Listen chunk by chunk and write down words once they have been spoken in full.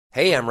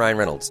Hey, I'm Ryan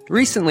Reynolds.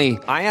 Recently,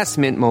 I asked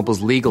Mint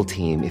Mobile's legal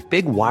team if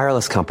big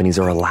wireless companies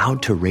are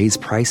allowed to raise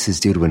prices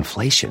due to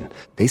inflation.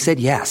 They said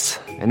yes.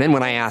 And then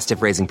when I asked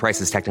if raising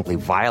prices technically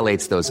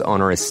violates those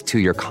onerous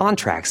two-year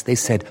contracts, they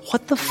said,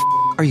 "What the f***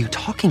 are you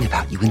talking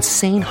about, you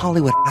insane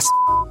Hollywood ass?"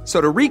 So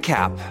to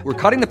recap, we're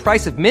cutting the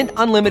price of Mint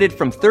Unlimited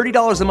from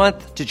 $30 a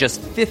month to just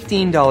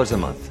 $15 a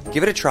month.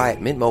 Give it a try at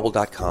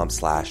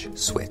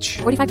mintmobile.com/switch.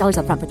 $45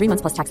 up front for 3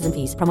 months plus taxes and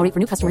fees. Promo rate for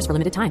new customers for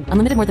limited time.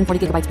 Unlimited more than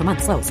 40 gigabytes per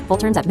month. Slows full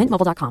terms at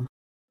mintmobile.com.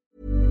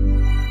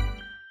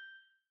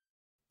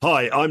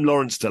 Hi, I'm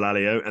Lawrence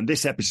Dallaglio, and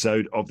this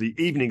episode of the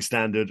Evening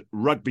Standard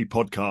Rugby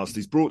Podcast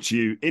is brought to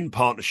you in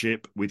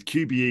partnership with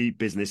QBE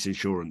Business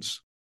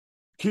Insurance.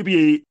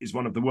 QBE is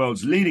one of the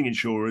world's leading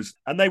insurers,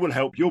 and they will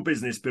help your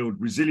business build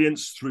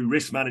resilience through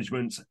risk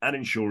management and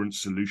insurance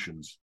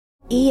solutions.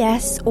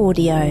 ES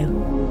Audio.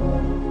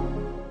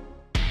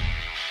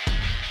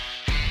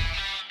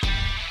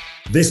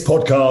 This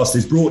podcast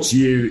is brought to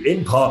you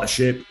in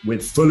partnership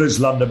with Fuller's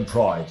London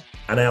Pride,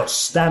 an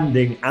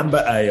outstanding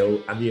amber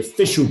ale and the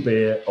official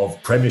beer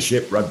of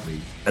Premiership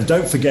Rugby. And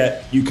don't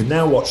forget, you can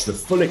now watch the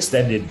full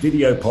extended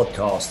video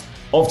podcast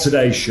of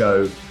today's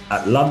show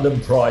at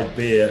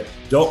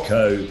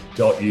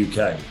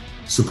londonpridebeer.co.uk.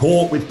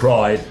 Support with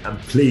pride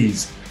and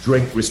please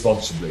drink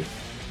responsibly.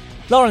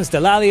 Lawrence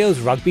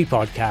Dallaglio's Rugby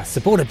Podcast,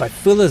 supported by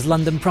Fuller's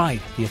London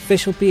Pride, the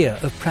official beer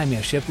of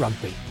Premiership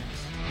Rugby.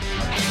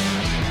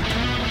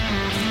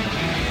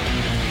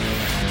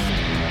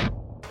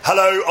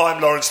 Hello,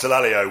 I'm Lawrence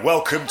Dallaglio.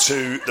 Welcome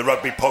to the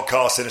Rugby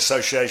Podcast in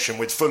association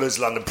with Fuller's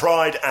London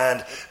Pride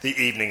and the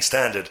Evening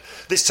Standard.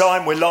 This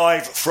time we're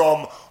live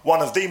from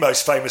one of the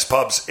most famous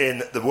pubs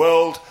in the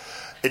world.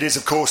 It is,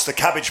 of course, the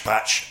Cabbage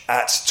Patch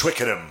at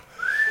Twickenham.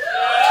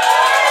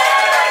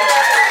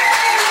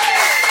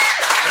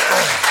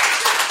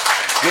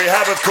 We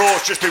have, of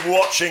course, just been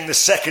watching the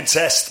second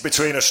test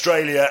between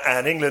Australia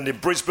and England in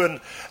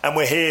Brisbane, and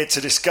we're here to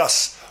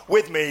discuss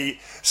with me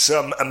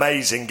some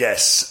amazing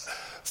guests.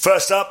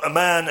 First up, a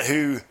man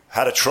who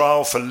had a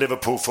trial for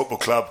Liverpool Football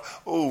Club.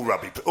 All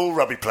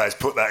rugby players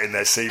put that in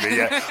their CV,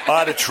 yeah. I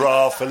had a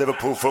trial for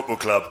Liverpool Football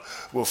Club.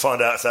 We'll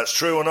find out if that's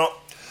true or not.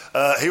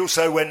 He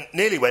also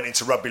nearly went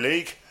into Rugby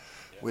League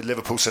with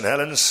Liverpool St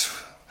Helens.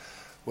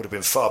 Would have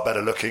been far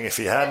better looking if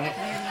he hadn't.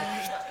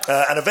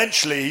 And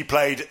eventually he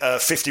played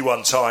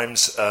 51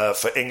 times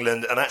for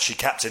England and actually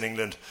captained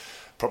England.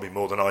 Probably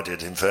more than I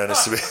did, in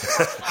fairness to me.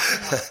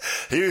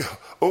 He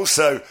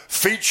also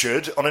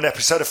featured on an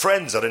episode of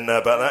Friends. I didn't know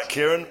about that,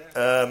 Kieran.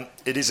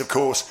 It is, of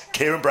course,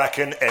 Kieran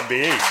Bracken,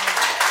 MBE.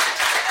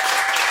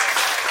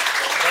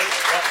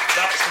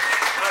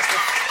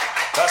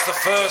 That's the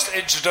first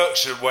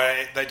introduction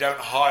where they don't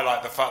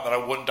highlight the fact that I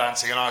won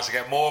Dancing and I, to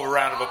get more of a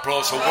round of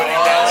applause for winning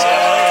Dancing.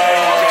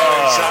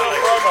 Exactly.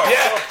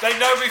 Yeah, they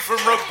know me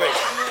from rugby.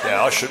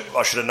 Yeah, I should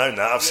have known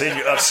that.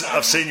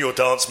 I've seen your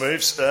dance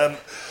moves.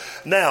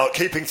 Now,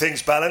 keeping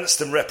things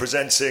balanced and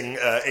representing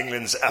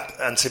England's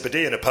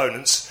Antipodean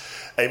opponents,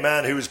 a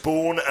man who was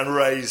born and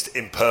raised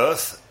in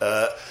Perth,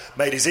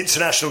 made his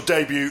international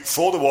debut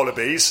for the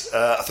Wallabies.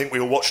 I think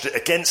we all watched it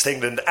against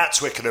England at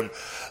Twickenham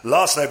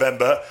last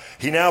November.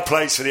 He now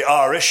plays for the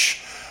Irish,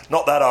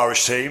 not that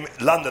Irish team,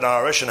 London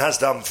Irish, and has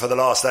done for the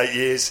last 8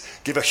 years.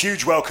 Give a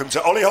huge welcome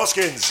to Ollie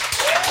Hoskins,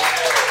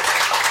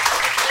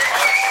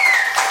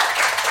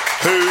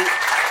 who,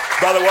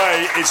 by the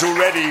way, is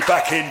already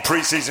back in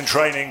pre-season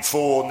training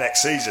for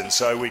next season,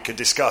 so we can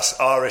discuss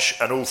Irish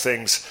and all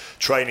things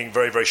training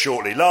very, very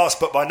shortly. Last,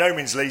 but by no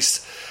means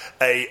least,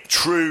 a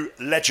true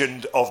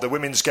legend of the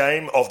women's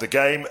game,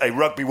 a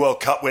Rugby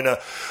World Cup winner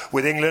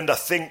with England. I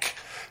think,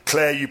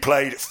 Claire, you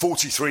played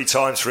 43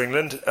 times for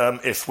England,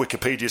 if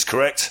Wikipedia is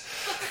correct.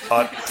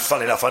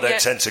 Funny enough, I don't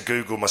tend to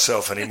Google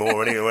myself anymore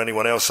or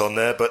anyone else on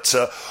there, but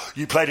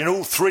you played in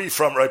all three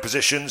front row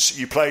positions.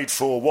 You played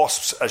for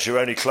Wasps as your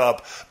only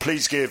club.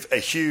 Please give a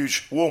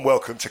huge, warm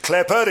welcome to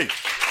Claire Purdy.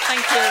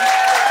 Thank you.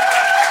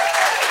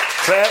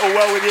 Claire, all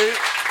well with you?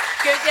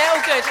 Good, yeah,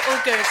 all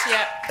good,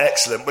 yeah.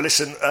 Excellent. Well,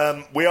 listen,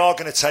 we are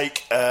going to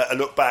take a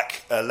look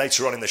back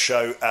later on in the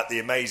show at the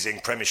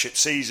amazing Premiership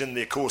season,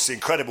 of course, the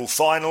incredible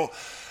final,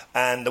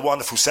 and the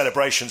wonderful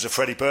celebrations of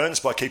Freddie Burns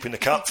by keeping the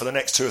cup for the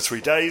next 2 or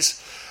 3 days.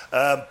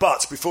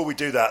 But before we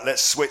do that,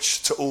 let's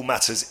switch to all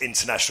matters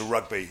international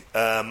rugby,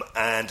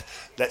 and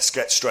let's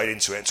get straight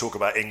into it and talk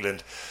about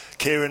England.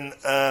 Kieran,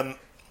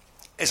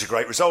 it's a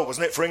great result,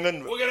 wasn't it, for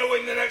England? We're going to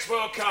win the next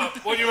World Cup.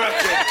 What do you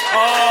reckon?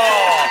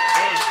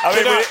 I'm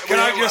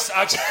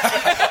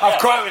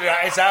quite with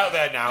that. It's out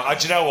there now. And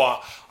do you know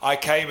what? I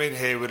came in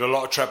here with a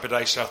lot of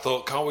trepidation. I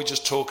thought, can't we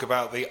just talk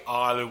about the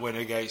Ireland win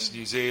against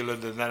New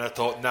Zealand? And then I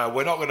thought, no,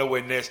 we're not going to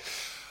win this.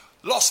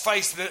 Lost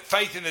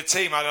faith in the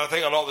team, and I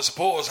think a lot of the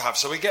supporters have.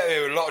 So we get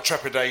there with a lot of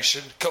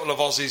trepidation. A couple of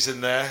Aussies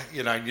in there,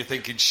 and you're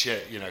thinking,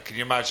 shit, can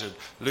you imagine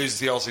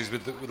losing the Aussies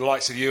with the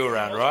likes of you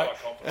around, right?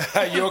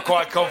 You were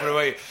quite confident,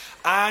 were you?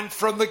 And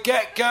from the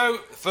get-go,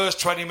 first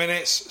 20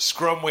 minutes,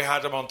 scrum, we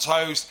had them on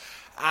toast.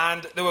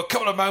 And there were a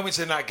couple of moments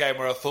in that game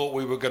where I thought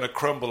we were going to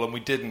crumble and we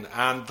didn't.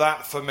 And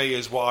that, for me,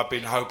 is what I've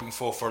been hoping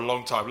for a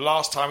long time.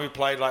 Last time we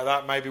played like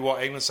that, maybe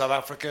England, South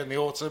Africa in the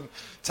autumn.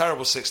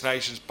 Terrible Six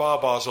Nations.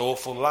 Barbar's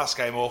awful. Last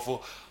game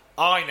awful.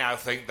 I now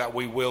think that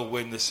we will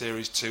win the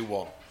series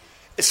 2-1.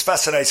 It's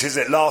fascinating,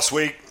 isn't it? Last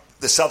week,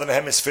 the Southern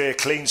Hemisphere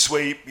clean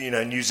sweep.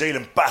 New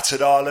Zealand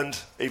battered Ireland,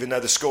 even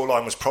though the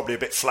scoreline was probably a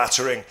bit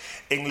flattering.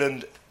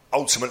 England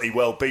ultimately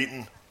well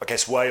beaten. I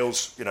guess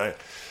Wales,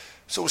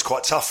 it's always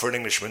quite tough for an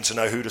Englishman to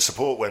know who to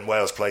support when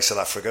Wales play South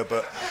Africa,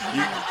 but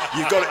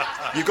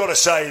you've got to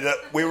say that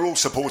we were all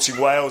supporting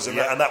Wales, and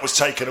that was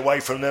taken away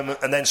from them.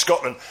 And then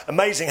Scotland.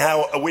 Amazing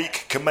how a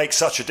week can make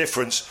such a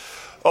difference.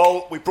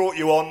 Oh, we brought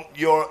you on.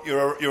 You're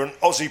an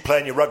Aussie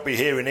playing your rugby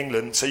here in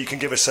England, so you can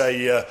give us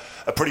a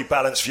pretty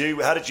balanced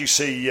view. How did you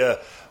see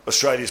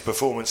Australia's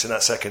performance in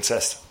that second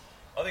test?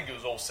 I think it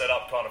was all set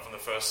up kind of from the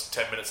first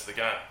 10 minutes of the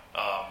game,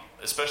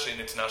 especially in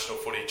international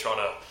footy. Trying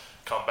to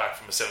come back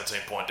from a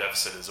 17-point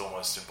deficit is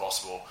almost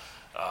impossible.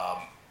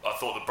 I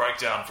thought the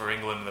breakdown for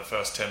England in the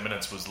first 10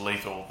 minutes was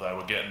lethal. They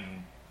were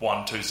getting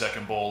 1-2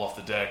 second ball off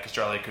the deck.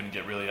 Australia couldn't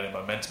get really any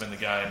momentum in the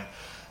game,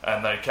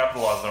 and they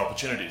capitalised on their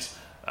opportunities.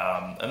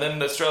 And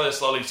then Australia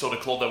slowly sort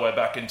of clawed their way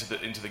back into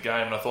the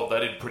game, and I thought they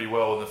did pretty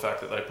well in the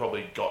fact that they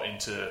probably got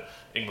into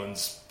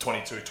England's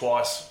 22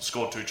 twice,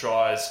 scored 2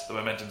 tries. The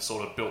momentum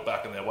sort of built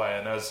back in their way,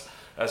 and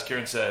as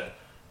Kieran said,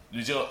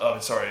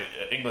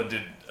 England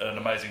did an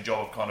amazing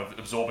job of kind of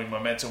absorbing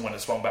momentum when it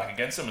swung back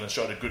against them, and it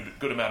showed a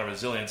good amount of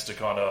resilience to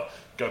kind of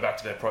go back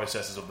to their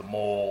processes of the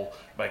maul,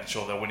 making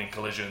sure they're winning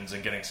collisions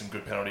and getting some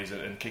good penalties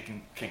and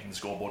kicking the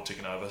scoreboard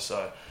ticking over.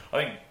 So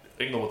I think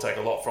England will take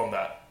a lot from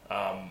that.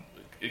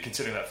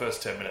 Considering that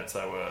first 10 minutes, they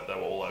were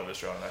all over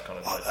Australia and that kind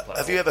of.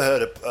 Have you ever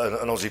heard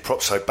an Aussie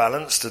prop so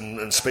balanced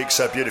and speak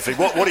so beautifully?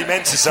 What he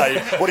meant to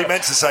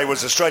say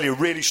was Australia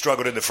really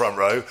struggled in the front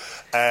row,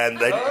 and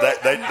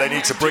they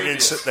need to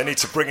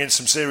bring in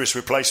some serious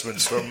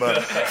replacements from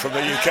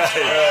the UK.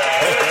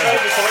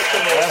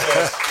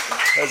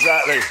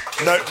 Exactly.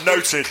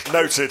 Noted.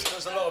 There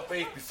was a lot of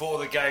beef before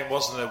the game,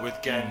 wasn't there, with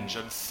Genge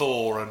and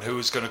Thor and who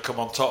was going to come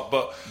on top.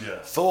 But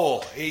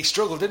Thor, he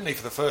struggled, didn't he,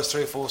 for the first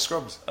 3 or 4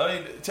 scrums? I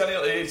mean,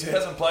 he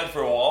hasn't played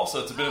for a while, so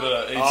it's a bit of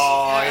a... here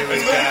we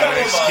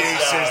go.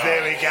 Excuses.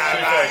 There we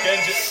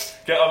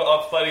go.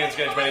 I've played against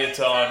Genge many a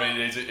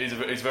time. He's a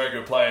very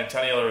good player, and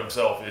Taniela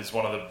himself is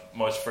one of the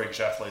most freakish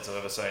athletes I've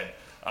ever seen.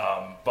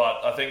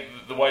 But I think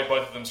the way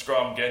both of them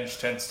scrum, Genge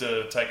tends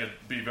to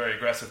be very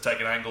aggressive, take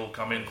an angle,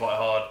 come in quite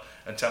hard,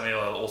 and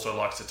Taniela also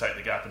likes to take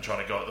the gap and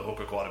trying to go at the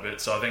hooker quite a bit.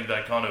 So I think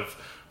they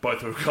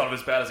both were kind of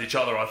as bad as each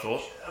other, I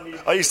thought.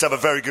 I used to have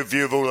a very good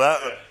view of all of that.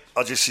 Yeah.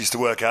 I just used to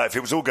work out if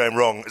it was all going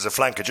wrong as a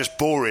flanker, just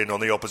bore in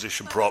on the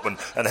opposition prop and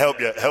help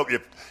your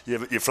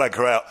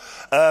flanker out.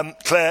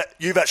 Claire,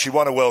 you've actually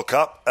won a World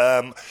Cup.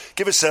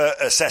 Give us an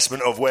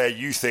assessment of where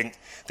you think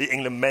the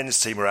England men's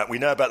team are at. We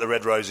know about the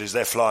Red Roses;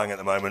 they're flying at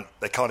the moment.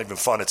 They can't even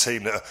find a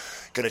team that are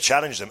going to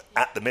challenge them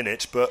at the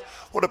minute. But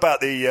what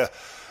about the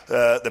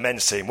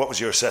men's team? What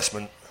was your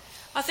assessment?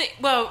 I think,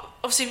 well,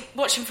 obviously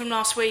watching from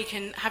last week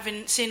and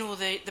having seen all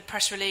the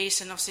press release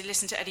and obviously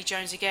listened to Eddie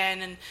Jones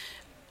again and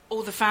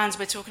all the fans,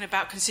 we're talking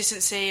about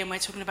consistency and we're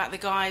talking about the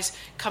guys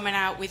coming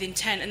out with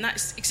intent, and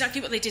that's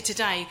exactly what they did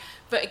today.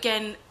 But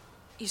again,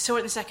 you saw it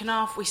in the second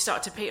half, we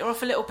started to peter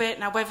off a little bit.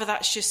 Now, whether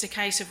that's just a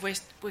case of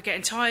we're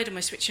getting tired and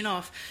we're switching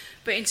off,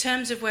 but in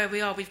terms of where we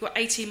are, we've got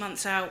 18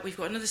 months out, we've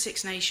got another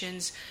Six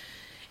Nations.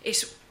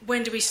 It's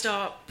when do we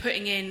start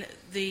putting in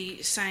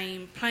the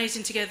same players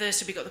in together,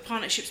 so we've got the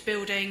partnerships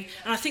building,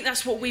 and I think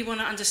that's what we want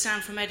to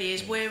understand from Eddie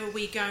is where are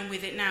we going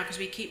with it now, because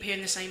we keep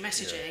hearing the same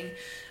messaging.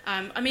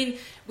 I mean,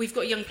 we've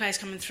got young players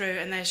coming through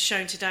and they're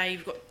shown today,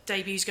 we've got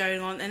debuts going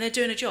on and they're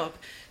doing a job,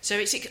 so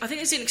I think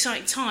it's an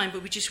exciting time,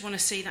 but we just want to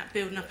see that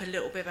building up a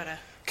little bit better.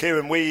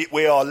 Kieran,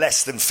 we are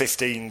less than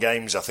 15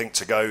 games, I think,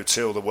 to go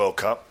till the World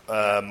Cup.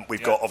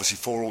 We've got obviously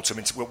 4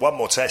 autumns, one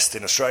more test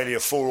in Australia,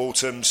 4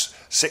 autumns,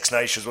 6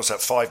 nations, what's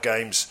that, 5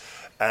 games,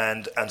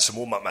 and some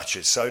warm-up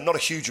matches. So not a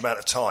huge amount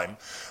of time.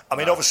 I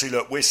mean, obviously,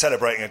 look, we're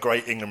celebrating a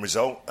great England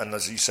result, and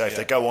as you say, if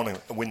they go on and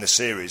win the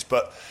series,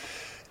 but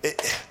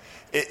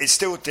it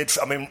still did.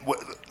 I mean,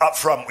 up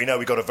front, we know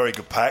we got a very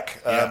good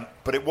pack,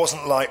 but it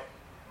wasn't like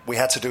we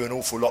had to do an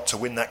awful lot to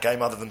win that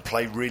game other than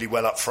play really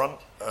well up front.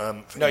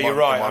 No, you're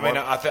right. I mean,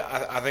 I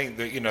think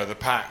that, the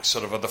pack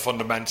sort of are the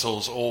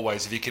fundamentals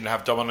always. If you can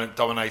have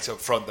dominate up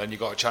front, then you've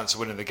got a chance of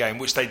winning the game,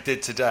 which they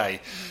did today.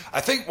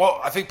 Mm-hmm.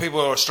 I think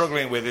people are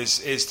struggling with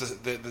is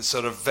the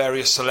sort of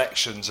various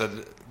selections.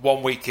 And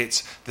one week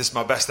it's this is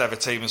my best ever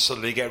team, and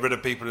suddenly you get rid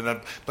of people in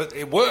them. But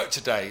it worked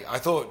today. I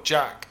thought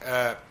Jack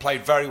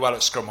played very well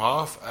at scrum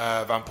half.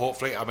 Van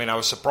Portfleet. I mean, I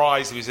was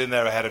surprised he was in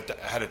there ahead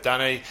of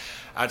Danny.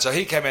 And so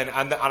he came in,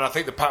 and I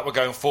think the pack were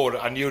going forward,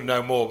 and you'd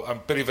know more.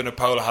 And Billy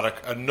Vunipola had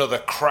another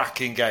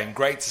cracking game.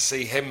 Great to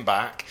see him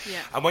back. Yeah.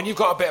 And when you've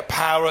got a bit of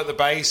power at the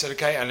base,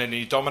 okay, and then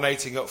you're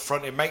dominating up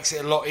front, it makes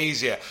it a lot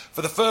easier.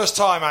 For the first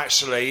time,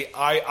 actually,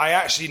 I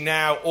actually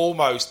now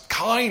almost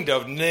kind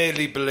of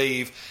nearly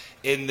believe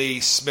in the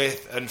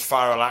Smith and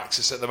Farrell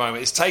axis at the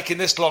moment. It's taken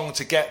this long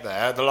to get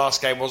there. The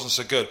last game wasn't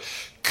so good.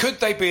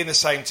 Could they be in the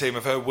same team?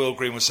 I've heard Will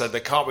Greenwood said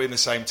they can't be in the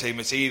same team.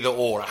 It's either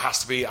or. It has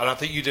to be. And I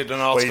think you did an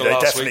article last week.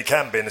 They definitely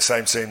can be in the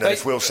same team then,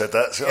 if Will said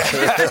that. So.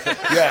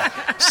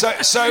 Yeah.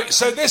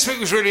 So this week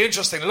was really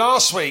interesting.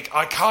 Last week,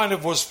 I kind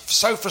of was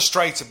so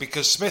frustrated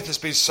because Smith has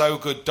been so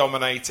good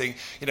dominating.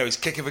 You know, he's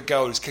kicking for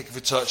goal, he's kicking for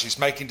touch, he's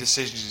making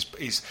decisions,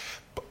 he's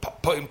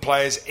putting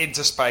players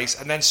into space.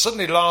 And then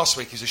suddenly last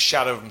week, he's a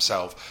shadow of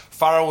himself.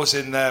 Farrell was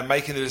in there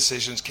making the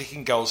decisions,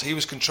 kicking goals. He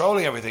was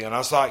controlling everything. And I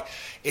was like,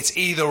 it's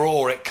either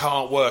or, it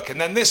can't work.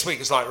 And then this week,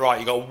 it's like, right,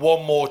 you got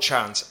one more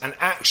chance. And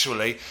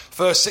actually,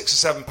 first 6 or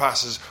 7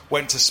 passes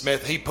went to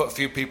Smith. He put a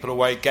few people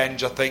away,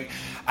 Genge, I think.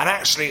 And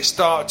actually, it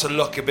started to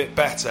look a bit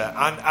better.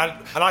 And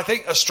I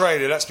think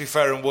Australia, let's be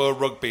fair, in World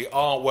Rugby,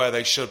 aren't where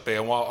they should be.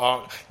 And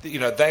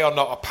they are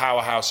not a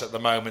powerhouse at the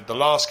moment. The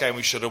last game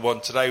we should have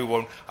won. Today we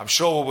won. I'm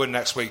sure we'll win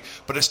next week.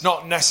 But it's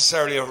not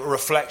necessarily a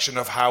reflection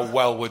of how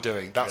well we're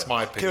doing. That's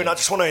my opinion. Kieran, I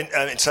just want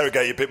to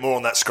interrogate you a bit more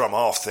on that scrum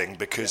half thing,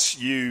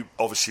 because you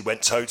obviously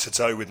went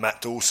toe-to-toe with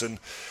Matt Dawson.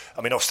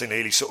 I mean, Austin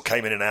Healey sort of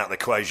came in and out of the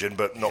equation,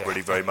 but not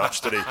really very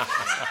much, did he?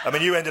 I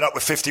mean, you ended up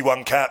with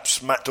 51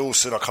 caps. Matt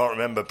Dawson, I can't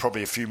remember,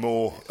 probably a few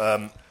more.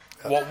 One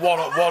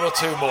or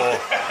two more.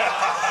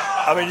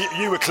 I mean,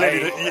 you were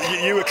clearly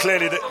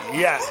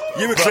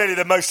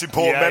the most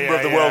important member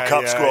of the World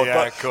Cup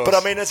squad. But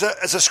I mean, as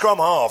a scrum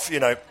half, you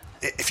know,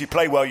 if you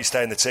play well, you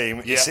stay in the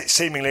team. Yeah.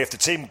 Seemingly, if the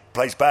team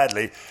plays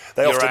badly,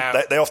 they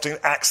often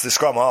axe the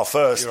scrum half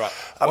first. You're right.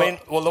 I mean,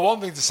 the one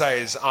thing to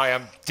say is I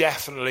am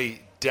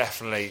definitely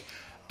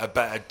a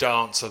better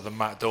dancer than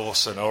Matt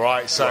Dawson, all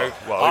right? So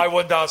I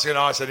won Dancing on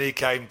Ice and he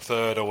came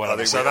third or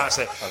whatever. So that's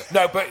it.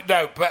 No, but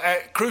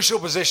crucial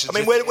positions. I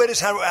mean, where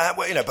does how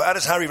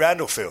does Harry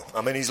Randall feel?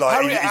 I mean, he's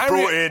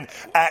brought in,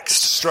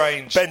 axed,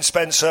 strange. Ben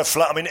Spencer,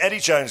 I mean,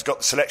 Eddie Jones got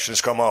the selection of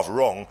scrum half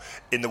wrong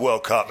in the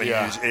World Cup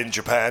in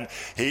Japan.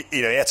 He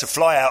had to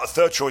fly out a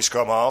third choice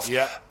scrum half.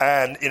 Yeah.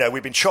 And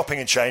we've been chopping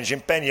and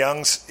changing. Ben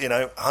Young's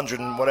 100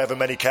 and whatever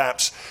many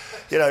caps.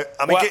 I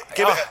mean,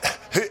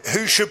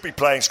 who should be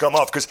playing scrum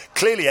half? Because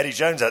clearly Eddie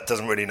Jones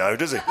doesn't really know,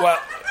 does he? Well,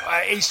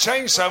 he's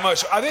changed so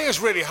much. I think it's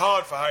really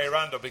hard for Harry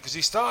Randall because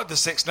he started the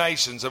Six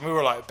Nations and we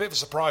were like, a bit of a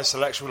surprise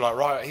selection. We were like,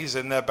 right, he's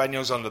in there, Ben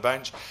Young's on the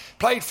bench.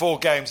 Played 4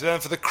 games and then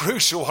for the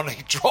crucial one,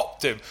 he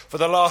dropped him for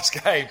the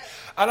last game.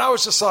 And I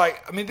was just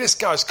like, I mean, this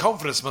guy's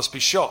confidence must be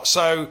shot.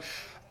 So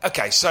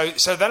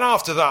then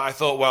after that, I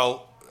thought,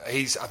 well,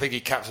 I think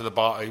he captained the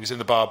bar. He was in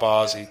the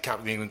bars. He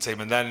captained the England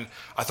team, and then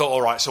I thought,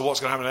 all right, so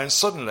what's going to happen? And then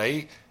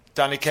suddenly,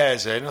 Danny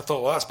Care's in. I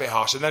thought, well, that's a bit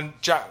harsh. And then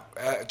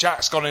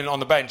Jack's gone in on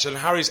the bench, and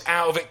Harry's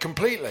out of it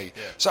completely.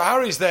 Yeah. So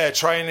Harry's there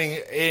training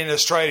in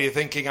Australia,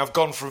 thinking, I've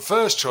gone from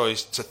first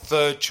choice to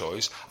third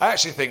choice. I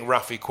actually think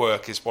Rafi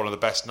Quirk is one of the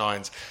best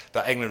 9s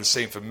that England has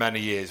seen for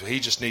many years. He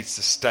just needs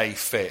to stay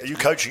fit. Are you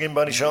coaching him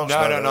by any chance?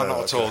 No, not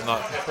at all.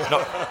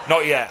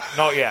 Not yet.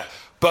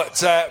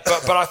 But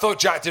I thought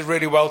Jack did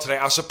really well today.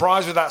 I was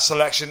surprised with that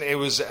selection. It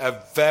was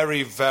a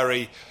very,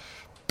 very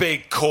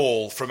big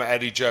call from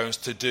Eddie Jones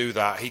to do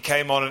that. He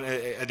came on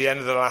at the end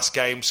of the last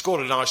game,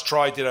 scored a nice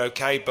try, did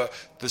okay, but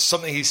there's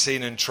something he's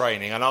seen in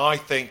training. And I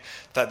think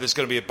that there's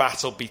going to be a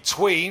battle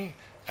between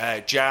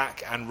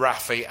Jack and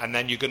Rafi, and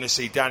then you're going to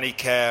see Danny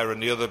Care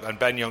and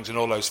Ben Youngs and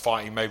all those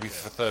fighting maybe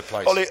for third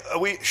place.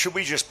 Ollie, should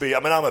we just be...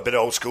 I mean, I'm a bit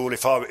old school.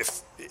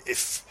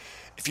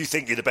 If you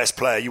think you're the best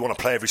player, you want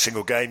to play every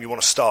single game, you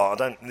want to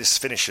start. This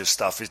finisher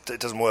stuff, it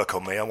doesn't work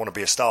on me. I want to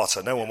be a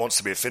starter. No one wants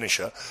to be a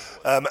finisher.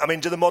 I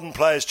mean, do the modern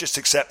players just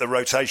accept the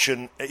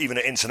rotation, even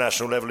at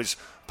international level, is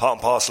part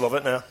and parcel of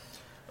it now?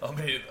 I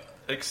mean,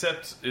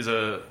 accept is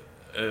a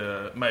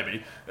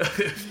maybe.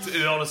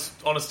 In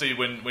honesty,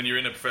 when you're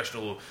in a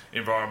professional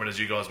environment, as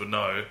you guys would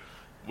know,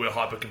 we're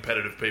hyper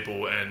competitive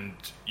people, and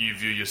you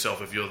view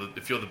yourself if you're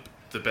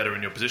the better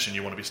in your position,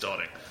 you want to be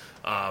starting.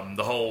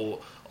 The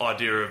whole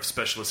idea of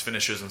specialist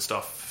finishers and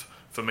stuff,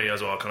 for me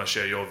as well, I kind of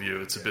share your view.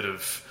 It's a bit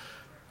of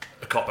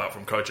a cop-out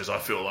from coaches, I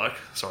feel like.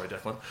 Sorry,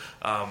 Declan.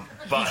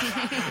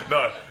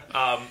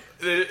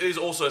 It is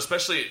also,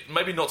 especially,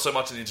 maybe not so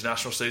much in the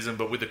international season,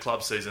 but with the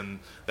club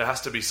season, there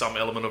has to be some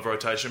element of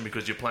rotation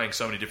because you're playing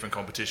so many different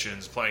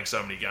competitions, playing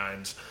so many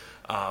games,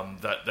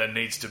 that there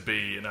needs to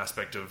be an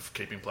aspect of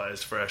keeping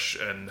players fresh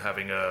and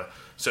having a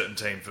certain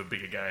team for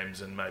bigger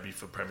games and maybe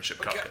for Premiership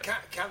Cup.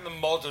 Can the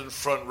modern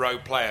front row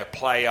player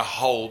play a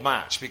whole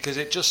match? Because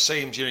it just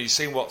seems, you've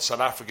seen what South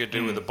Africa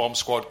do with the bomb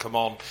squad come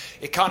on.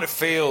 It kind of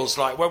feels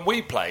like when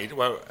we played,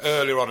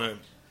 earlier on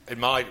in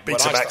my...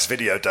 Betamax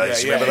video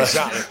days, remember that?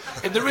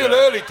 Exactly. In the real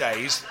early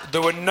days,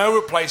 there were no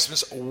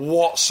replacements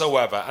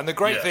whatsoever. And the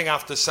great thing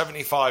after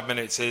 75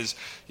 minutes is,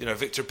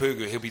 Victor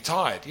Pugu, he'll be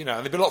tired, and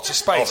there'll be lots of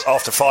space.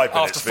 After 5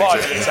 minutes. After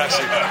 5 minutes,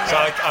 actually. So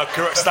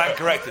I stand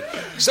corrected.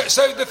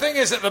 So the thing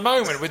is, at the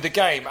moment, with the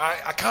game,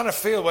 I kind of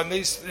feel when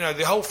these,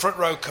 the whole front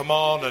row come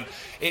on, and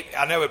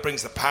I know it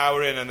brings the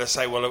power in, and they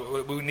say,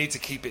 well, we need to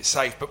keep it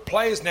safe. But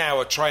players now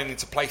are training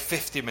to play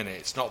 50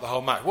 minutes, not the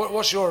whole match.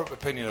 What's your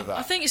opinion of that?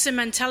 I think it's a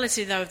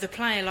mentality, though, though of the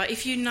player. Like,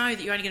 if you know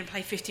that you're only going to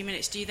play 50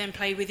 minutes, do you then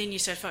play within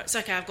yourself? It's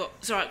okay, I've got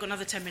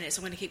another 10 minutes,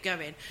 I'm going to keep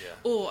going.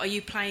 Or are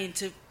you playing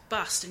to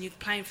bust and you're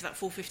playing for that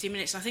full 50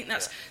 minutes? And I think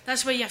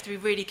that's where you have to be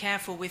really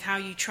careful with how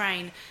you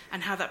train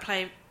and how that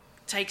player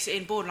takes it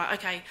in board. Like,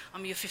 okay,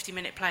 I'm your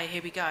 50-minute player,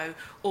 here we go.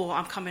 Or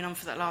I'm coming on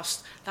for that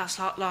last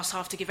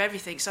half to give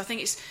everything. So I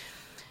think it's,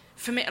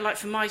 for me, like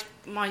for my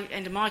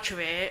end of my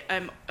career, I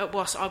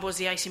was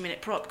the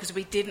 80-minute prop because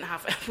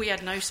we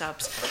had no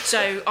subs.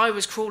 So I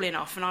was crawling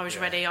off and I was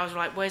ready. I was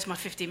like, where's my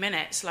 50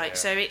 minutes? Like,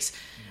 so it's,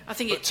 I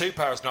think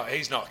but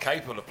he's not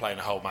capable of playing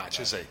a whole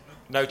match, is he?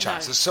 No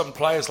chance. No. There's some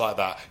players like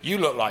that. You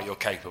look like you're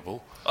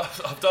capable.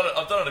 I've done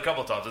it a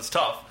couple of times. It's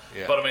tough.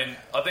 Yeah. But, I mean,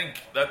 I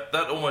think that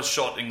almost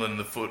shot England in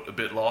the foot a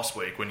bit last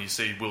week when you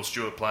see Will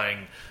Stewart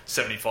playing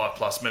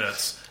 75-plus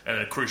minutes and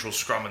a crucial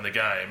scrum in the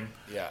game.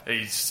 Yeah.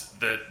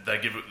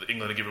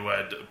 England give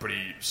away a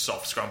pretty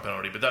soft scrum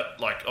penalty. But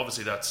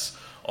obviously that's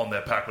on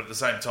their pack. But at the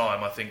same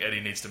time, I think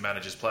Eddie needs to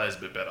manage his players a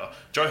bit better.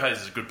 Joe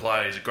Hayes is a good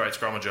player. He's a great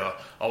scrummager.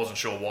 I wasn't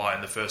sure why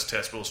in the first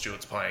test Will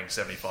Stewart's playing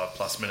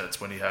 75-plus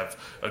minutes when you have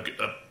a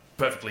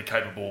perfectly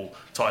capable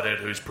tight end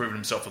who's proven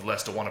himself with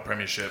Leicester, won a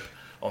premiership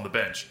on the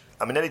bench.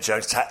 I mean, Eddie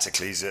Jones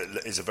tactically is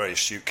a very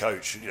astute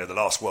coach. You know, the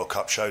last World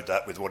Cup showed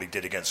that with what he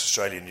did against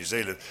Australia and New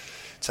Zealand.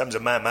 In terms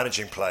of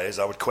managing players,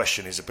 I would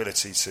question his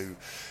ability to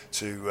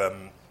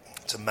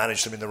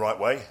manage them in the right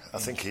way. I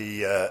think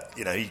he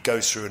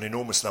goes through an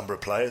enormous number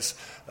of players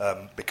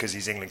because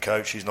he's England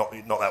coach. He's not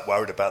that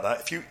worried about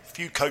that. If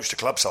you coached a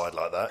club side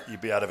like that, you'd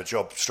be out of a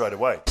job straight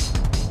away.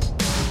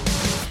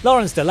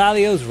 Lawrence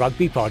Dallaglio's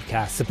Rugby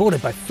Podcast,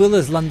 supported by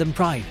Fuller's London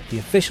Pride, the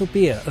official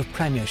beer of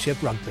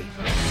Premiership Rugby.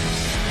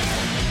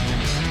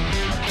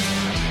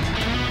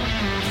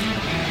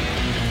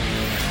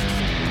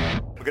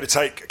 We're going to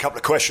take a couple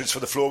of questions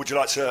from the floor. Would you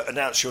like to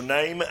announce your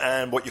name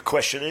and what your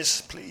question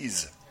is,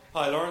 please?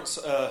 Hi, Lawrence.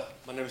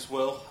 My name is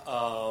Will.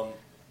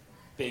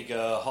 Big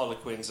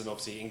Harlequins and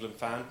obviously England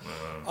fan.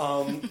 It's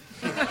all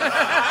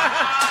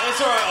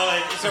right,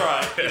 Ollie. It's all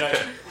right. You know,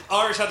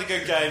 Irish had a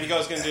good game. You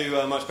guys are going to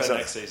do much better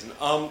next season.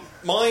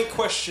 My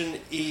question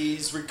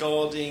is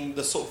regarding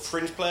the sort of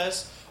fringe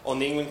players on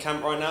the England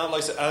camp right now.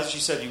 Like, as you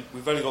said,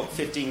 we've only got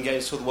 15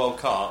 games for the World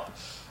Cup.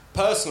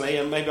 Personally,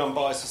 and maybe I'm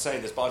biased to say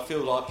this, but I feel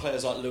like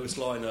players like Lewis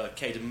Liner,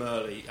 Caden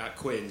Murley at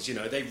Quins, you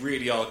know, they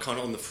really are kind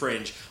of on the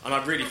fringe, and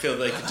I really feel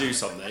they could do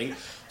something.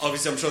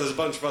 Obviously, I'm sure there's a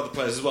bunch of other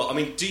players as well. I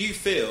mean, do you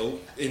feel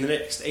in the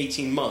next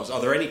 18 months,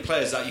 are there any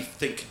players that you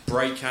think could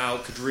break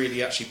out, could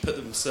really actually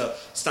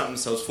stamp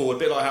themselves forward, a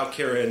bit like how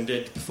Kieran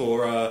did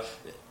before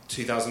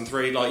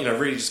 2003, like, you know,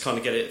 really just kind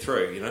of get it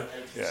through, you know?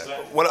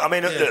 Yeah. Well, I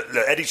mean, look,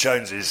 Eddie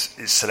Jones'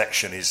 his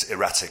selection is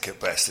erratic at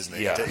best, isn't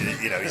he? Yeah.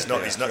 You know, he's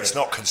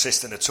not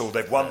consistent at all.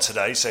 They've won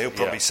today, so he'll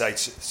probably say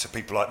to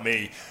people like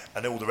me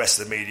and all the rest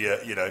of the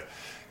media, you know,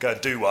 go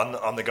and do one.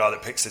 I'm the guy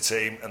that picks the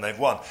team, and they've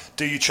won.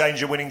 Do you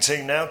change your winning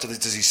team now?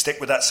 Does he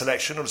stick with that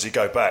selection, or does he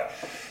go back?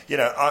 You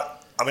know,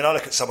 I mean, I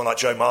look at someone like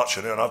Joe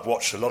Marchant, and I've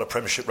watched a lot of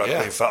Premiership rugby.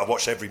 Yeah. In fact, I've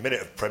watched every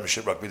minute of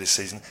Premiership rugby this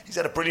season. He's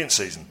had a brilliant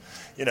season.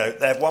 You know,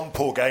 they had one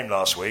poor game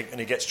last week, and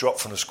he gets dropped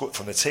from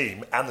the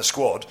team and the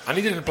squad. And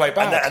he didn't play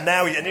bad. And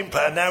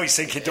now he's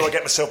thinking, do I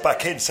get myself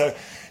back in? So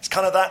it's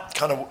kind of that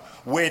kind of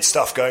weird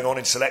stuff going on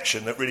in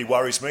selection that really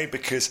worries me,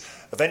 because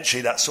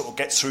eventually that sort of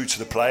gets through to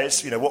the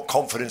players. You know, what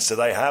confidence do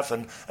they have?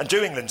 And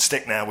do England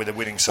stick now with a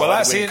winning side? Well,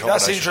 that's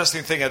the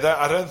interesting thing.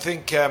 I don't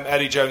think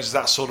Eddie Jones is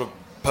that sort of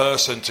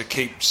person to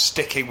keep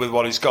sticking with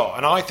what he's got.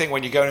 And I think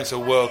when you're going into a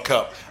World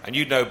Cup, and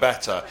you know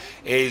better,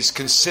 is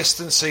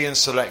consistency and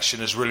selection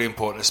is really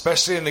important,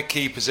 especially in the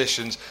key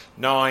positions,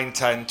 9,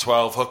 10,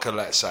 12, hooker,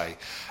 let's say.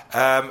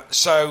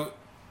 So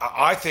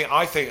I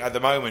think at the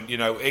moment, you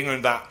know,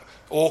 England, that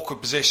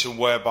awkward position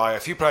whereby a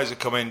few players have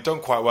come in, done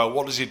quite well.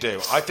 What does he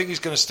do? I think he's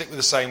going to stick with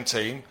the same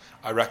team,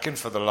 I reckon,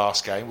 for the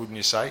last game, wouldn't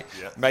you say?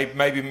 Yeah.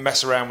 Maybe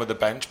mess around with the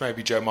bench.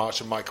 Maybe Joe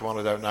Marchant might come on,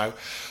 I don't know.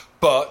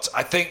 But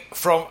I think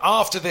from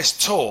after this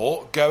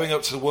tour, going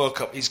up to the World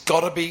Cup, he's got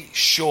to be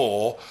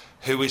sure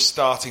who his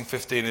starting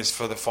 15 is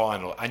for the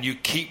final. And you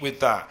keep with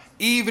that,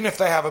 even if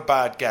they have a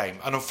bad game.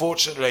 And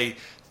unfortunately,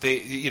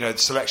 the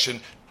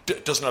selection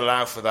doesn't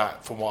allow for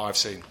that from what I've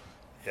seen.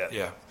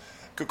 Yeah.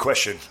 Good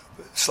question.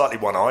 Slightly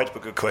one-eyed,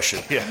 but good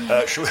question.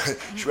 Yeah. Should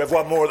we have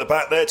one more at the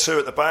back there, two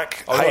at the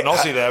back? Oh, we've got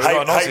an Aussie there.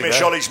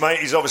 Hamish, Ollie's mate,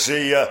 he's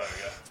obviously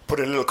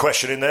put a little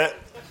question in there.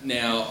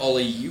 Now,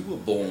 Ollie, you were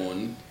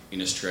born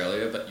in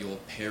Australia, but your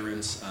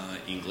parents are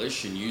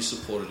English, and you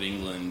supported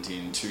England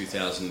in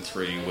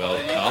 2003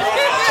 World Cup.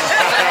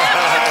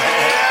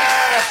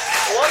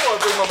 Why do I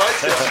bring my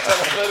mates here and tell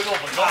them they're all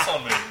the goss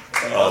on me?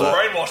 I was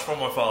brainwashed from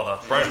my father.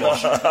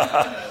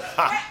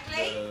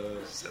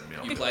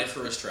 You played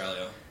for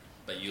Australia,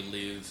 but you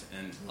live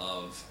and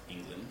love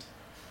England.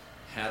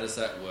 How does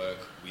that work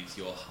with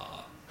your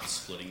heart,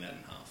 splitting that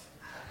in half?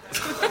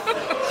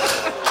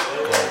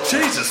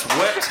 Jesus,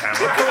 wept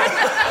hammer.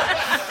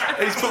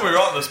 He's put me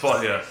right on the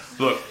spot here.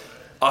 Look,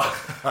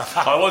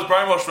 I was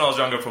brainwashed when I was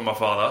younger from my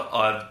father.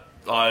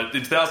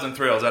 In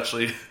 2003, I was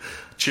actually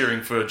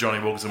cheering for Johnny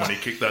Wilkinson when he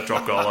kicked that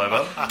drop goal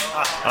over.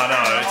 I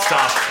know, it's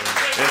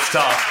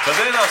tough. But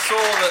then I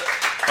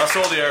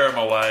saw the error of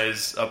my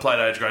ways. I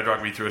played age grade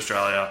rugby through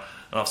Australia,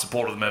 and I've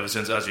supported them ever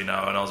since, as you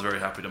know, and I was very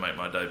happy to make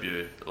my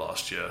debut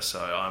last year, so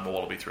I'm a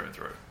Wallaby through and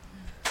through.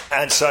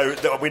 And so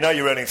we know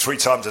you're earning 3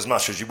 times as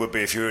much as you would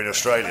be if you were in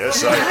Australia.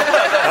 So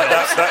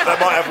that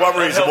might have one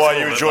reason why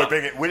you enjoy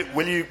being it.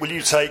 Will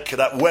you take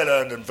that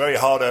well-earned and very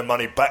hard-earned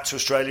money back to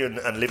Australia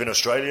and live in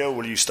Australia, or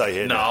will you stay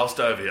here? No, now? I'll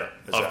stay over here.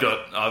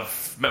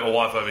 I've met my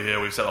wife over here.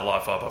 We've set our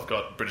life up. I've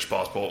got British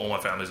passport. All my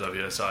family's over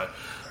here, so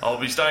I'll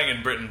be staying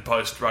in Britain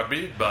post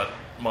rugby. But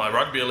my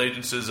rugby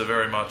allegiances are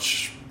very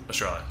much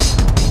Australian.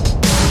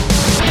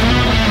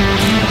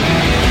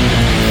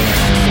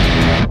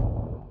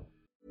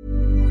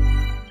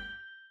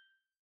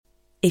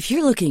 If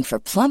you're looking for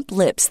plump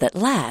lips that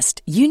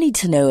last, you need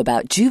to know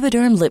about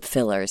Juvederm lip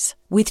fillers.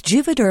 With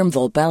Juvederm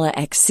Volbella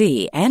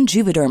XC and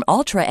Juvederm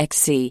Ultra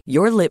XC,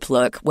 your lip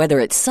look, whether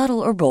it's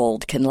subtle or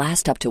bold, can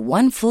last up to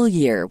 1 full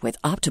year with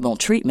optimal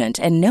treatment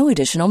and no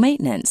additional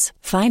maintenance.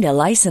 Find a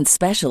licensed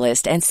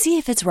specialist and see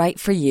if it's right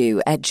for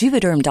you at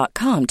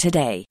Juvederm.com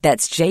today.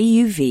 That's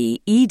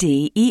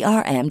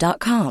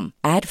JUVEDERM.com.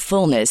 Add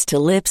fullness to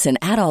lips in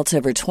adults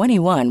over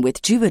 21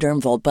 with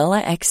Juvederm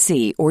Volbella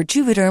XC or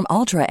Juvederm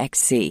Ultra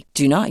XC.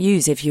 Do not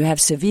use if you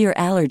have severe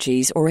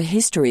allergies or a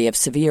history of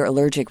severe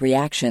allergic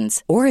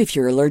reactions, or if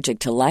you're allergic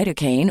to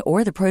lidocaine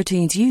or the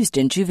proteins used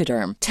in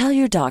Juvederm. Tell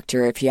your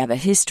doctor if you have a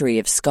history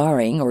of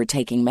scarring or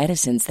taking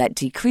medicines that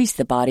decrease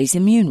the body's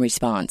immune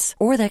response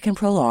or that can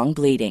prolong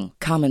bleeding.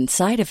 Common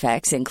side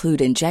effects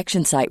include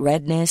injection site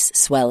redness,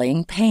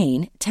 swelling,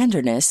 pain,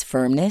 tenderness,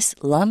 firmness,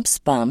 lumps,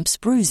 bumps,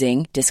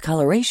 bruising,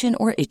 discoloration,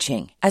 or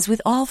itching. As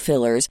with all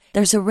fillers,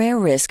 there's a rare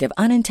risk of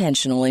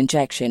unintentional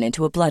injection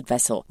into a blood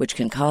vessel, which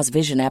can cause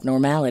vision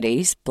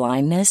abnormalities,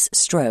 blindness,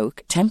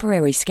 stroke,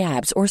 temporary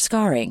scabs, or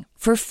scarring.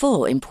 For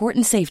full,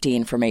 important safety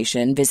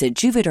information, visit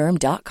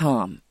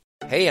Juvederm.com.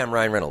 Hey, I'm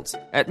Ryan Reynolds.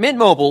 At Mint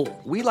Mobile,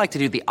 we like to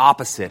do the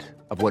opposite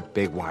of what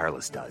Big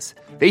Wireless does.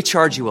 They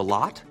charge you a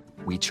lot,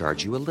 we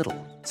charge you a little.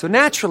 So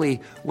naturally,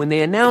 when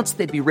they announced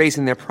they'd be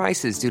raising their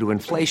prices due to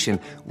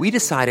inflation, we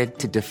decided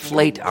to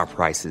deflate our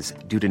prices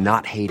due to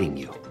not hating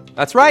you.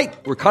 That's right.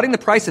 We're cutting the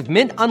price of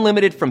Mint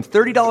Unlimited from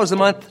 $30 a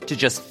month to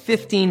just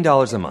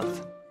 $15 a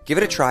month. Give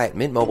it a try at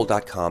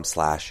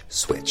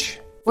mintmobile.com/switch.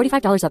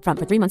 $45 up front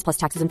for 3 months plus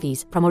taxes and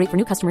fees. Promo rate for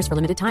new customers for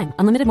limited time.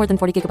 Unlimited more than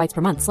 40 gigabytes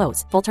per month.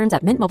 Slows full terms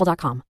at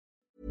mintmobile.com.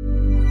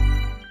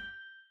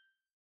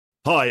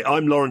 Hi,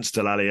 I'm Lawrence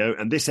Dallaglio,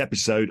 and this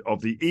episode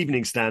of the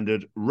Evening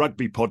Standard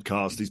Rugby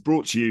Podcast is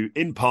brought to you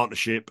in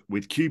partnership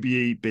with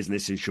QBE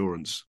Business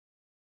Insurance.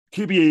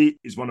 QBE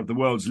is one of the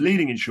world's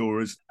leading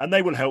insurers, and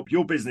they will help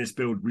your business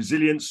build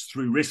resilience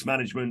through risk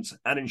management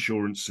and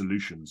insurance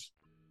solutions.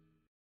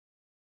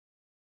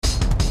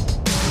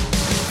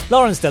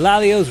 Lawrence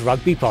Dallaglio's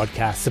Rugby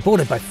Podcast,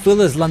 supported by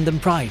Fuller's London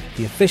Pride,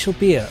 the official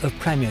beer of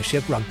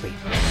Premiership Rugby.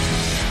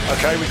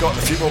 Okay, we've got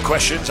a few more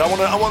questions.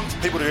 I want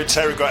people to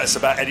interrogate us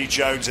about Eddie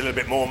Jones a little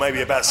bit more,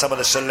 maybe about some of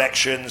the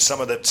selections, some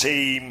of the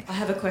team. I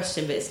have a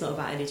question, but it's not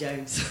about Eddie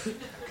Jones.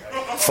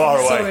 Far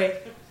away. Sorry.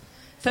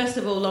 First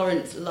of all,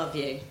 Lawrence, love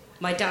you.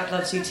 My dad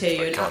loves you too.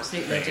 You're an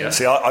absolute legend.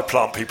 See, I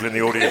plant people in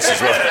the audience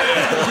as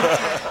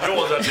well. Your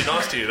one's actually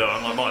nice to you, though,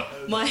 unlike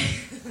mine.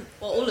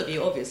 Well, all of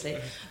you, obviously.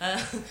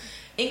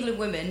 England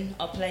women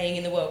are playing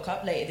in the World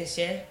Cup later this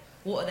year.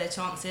 What are their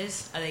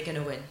chances? Are they going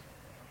to win?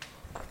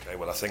 Okay,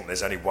 well, I think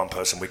there's only one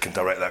person we can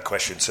direct that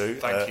question to.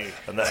 Thank you.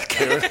 And that's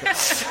Kieran.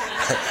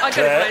 I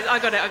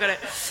got it.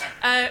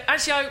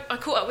 Actually, I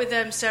caught up with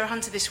Sarah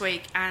Hunter this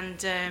week,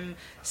 and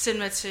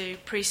similar to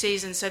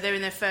pre-season, so they're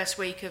in their first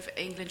week of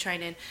England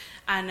training,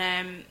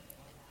 and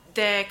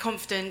their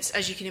confidence,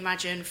 as you can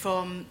imagine,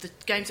 from the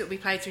games that we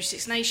played through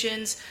Six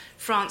Nations,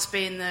 France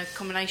being the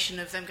combination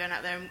of them going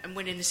out there and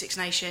winning the Six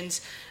Nations,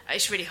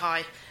 it's really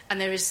high.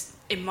 And there is,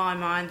 in my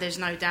mind, there's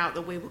no doubt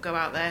that we will go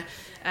out there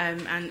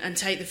and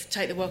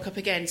take the World Cup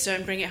again, so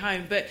and bring it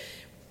home. But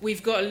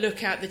we've got to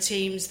look at the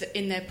teams that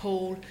in their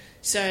pool.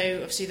 So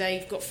obviously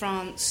they've got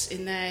France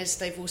in theirs.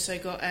 They've also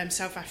got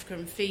South Africa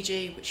and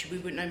Fiji, which we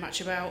wouldn't know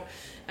much about,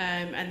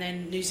 and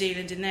then New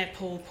Zealand in their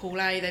pool,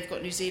 Pool A. They've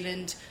got New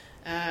Zealand,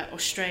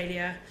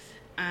 Australia,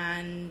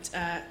 and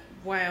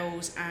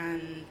Wales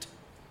and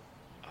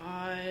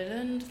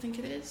Ireland, I think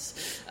it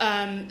is.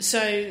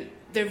 So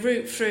the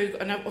route through,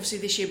 and obviously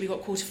this year we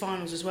got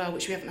quarterfinals as well,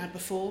 which we haven't had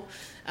before.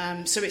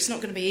 So it's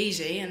not going to be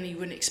easy, and you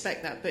wouldn't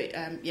expect that. But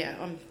yeah,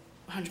 I'm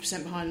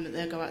 100% behind them that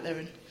they'll go out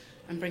there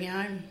and bring it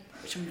home,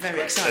 which I'm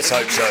very excited. Let's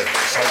hope so.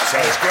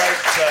 It's great.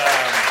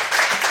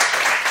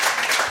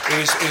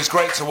 It was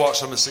great to watch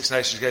some of the Six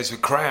Nations games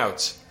with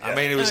crowds. Yeah. I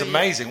mean, it was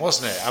amazing,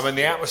 wasn't it? I mean,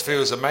 the atmosphere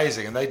was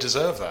amazing, and they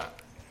deserve that.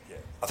 Yeah.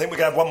 I think we're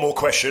going to have one more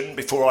question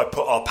before I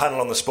put our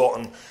panel on the spot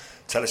and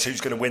tell us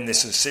who's going to win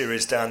this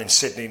series down in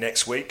Sydney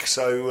next week.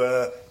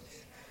 So,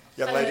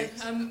 young lady.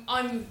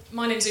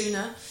 My name's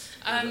Una.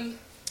 I'm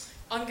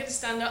going to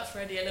stand up for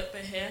Eddie a little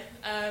bit here.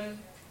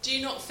 Do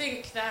you not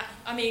think that,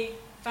 I mean,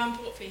 Van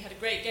Portfleet had a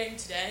great game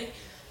today,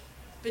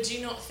 but do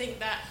you not think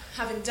that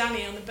having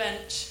Danny on the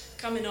bench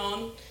coming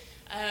on,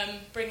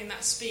 bringing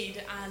that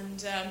speed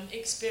and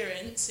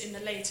experience in the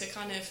later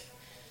kind of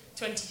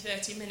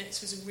 20-30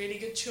 minutes was a really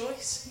good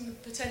choice,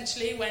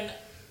 potentially, when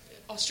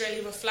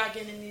Australia were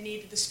flagging and you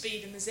needed the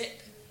speed and the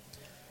zip.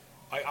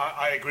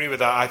 I agree with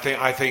that.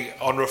 I think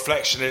on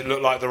reflection it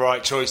looked like the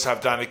right choice to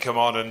have Danny come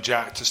on and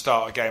Jack to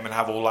start a game and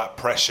have all that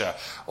pressure.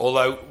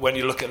 Although when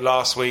you look at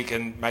last week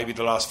and maybe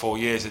the last 4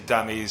 years at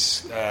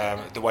Danny's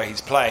the way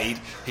he's played,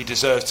 he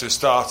deserves to have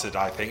started.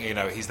 I think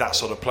he's that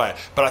sort of player.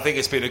 But I think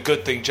it's been a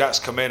good thing Jack's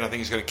come in. I think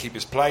he's going to keep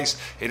his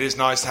place. It is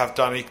nice to have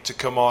Danny to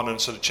come on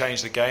and sort of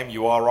change the game.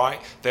 You are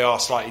right. They are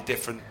slightly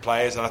different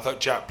players, and I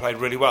thought Jack played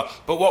really well.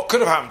 But what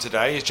could have happened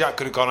today is Jack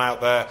could have gone out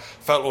there,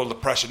 felt all the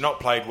pressure, not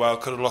played well,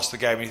 could have lost the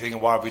game. And you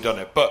think, why have we done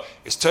it? But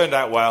it's turned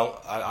out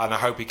well, and I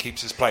hope he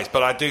keeps his place.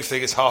 But I do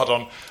think it's hard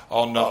on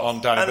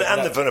Danny.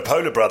 And the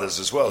Vunipola brothers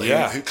as well,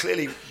 yeah. who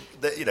clearly,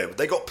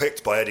 they got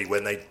picked by Eddie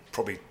when they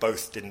probably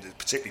both didn't,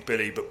 particularly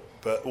Billy,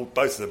 but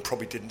both of them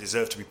probably didn't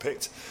deserve to be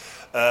picked.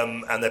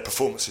 And their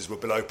performances were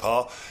below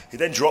par. He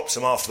then drops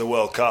them after the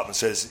World Cup and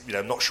says,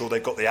 I'm not sure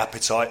they've got the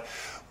appetite.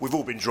 We've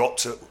all been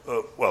dropped at,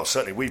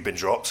 certainly we've been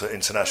dropped at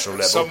international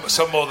level.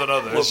 Some more than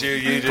others. Well,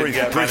 you didn't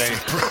get many.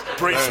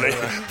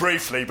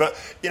 Briefly. But,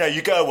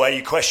 you go away,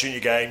 you question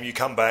your game, you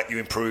come back, you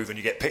improve, and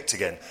you get picked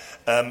again.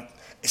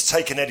 It's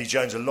taken Eddie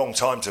Jones a long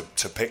time to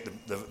pick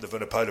the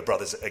Vunipola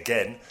brothers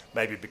again,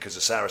 maybe because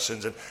of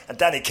Saracens. And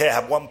Danny Care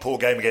had one poor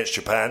game against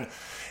Japan.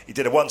 He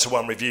did a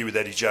one-to-one review with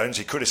Eddie Jones.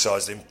 He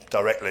criticised him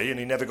directly, and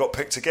he never got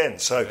picked again.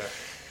 So... Yeah.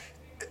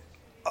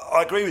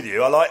 I agree with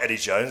you. I like Eddie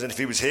Jones, and if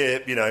he was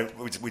here,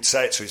 we'd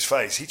say it to his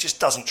face. He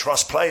just doesn't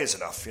trust players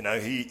enough.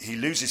 He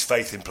loses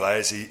faith in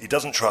players. He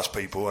doesn't trust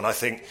people, and I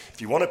think if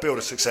you want to build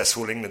a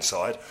successful England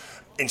side,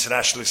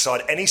 international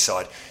side, any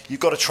side, you've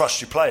got to trust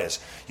your players.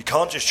 You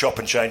can't just chop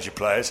and change your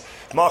players.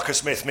 If Marcus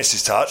Smith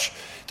misses touch,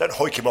 don't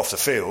hoik him off the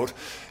field.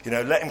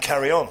 Let him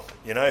carry on.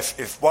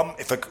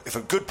 If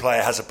a good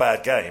player has a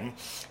bad game,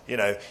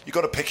 you've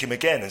got to pick him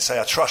again and say,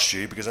 I trust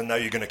you because I know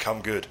you're going to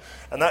come good.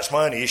 And that's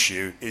my only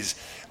issue, is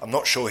I'm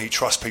not sure he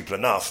trusts people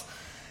enough.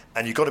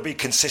 And you've got to be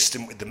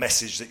consistent with the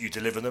message that you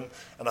deliver them.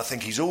 And I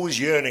think he's always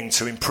yearning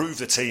to improve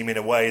the team in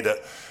a way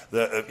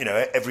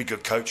that every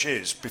good coach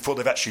is, before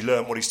they've actually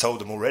learned what he's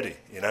told them already.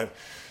 The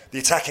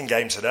attacking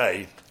game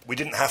today, we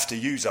didn't have to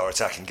use our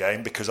attacking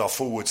game because our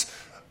forwards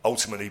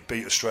ultimately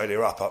beat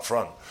Australia up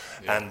front.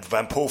 Yeah. And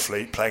Van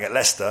Poortvliet, playing at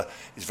Leicester,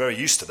 is very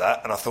used to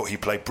that, and I thought he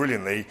played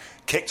brilliantly,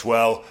 kicked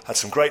well, had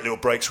some great little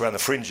breaks around the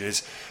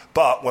fringes.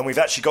 But when we've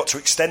actually got to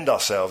extend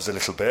ourselves a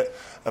little bit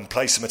and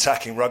play some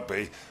attacking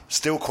rugby,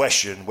 still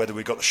question whether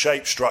we've got the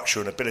shape, structure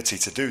and ability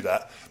to do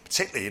that,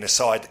 particularly in a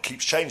side that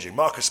keeps changing.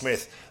 Marcus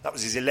Smith, that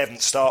was his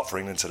 11th start for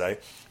England today.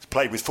 He's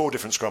played with 4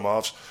 different scrum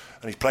halves,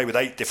 and he's played with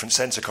 8 different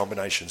centre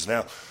combinations.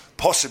 Now,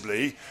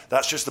 possibly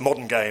that's just the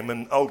modern game,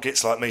 and old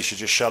gits like me should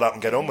just shut up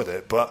and get on with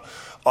it. But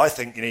I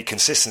think you need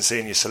consistency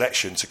in your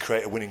selection to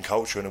create a winning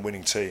culture and a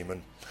winning team.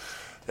 And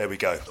there we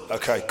go.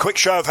 Okay, quick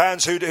show of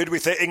hands. Who do we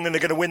think England are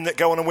going to win?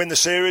 Go on and win the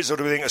series, or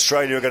do we think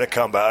Australia are going to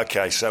come back?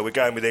 Okay, so we're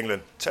going with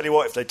England. Tell you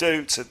what, if they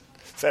do,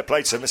 fair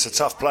play to them. It's a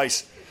tough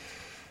place.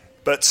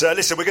 But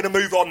listen, we're going to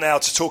move on now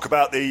to talk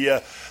about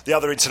the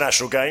other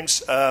international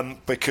games,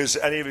 because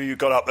any of you who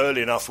got up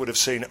early enough would have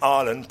seen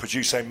Ireland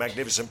produce a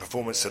magnificent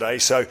performance today.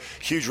 So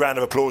huge round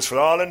of applause for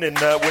Ireland in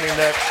winning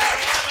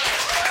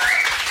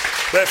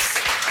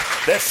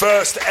their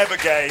first ever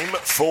game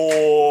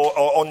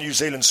on New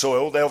Zealand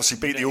soil. They obviously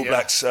beat the All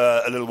Blacks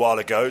a little while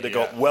ago. They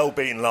got well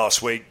beaten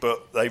last week,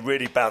 but they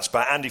really bounced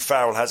back. Andy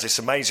Farrell has this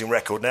amazing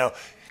record. Now,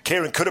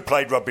 Kieran could have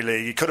played rugby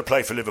league. He could have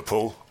played for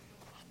Liverpool.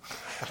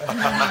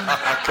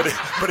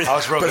 I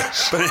was rubbish.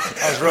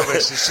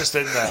 It's just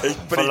in there.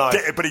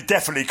 But he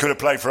definitely could have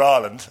played for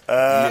Ireland.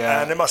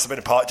 And there must have been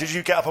a part. Did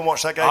you get up and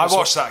watch that game? I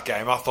watched that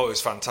game. I thought it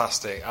was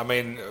fantastic. I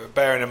mean,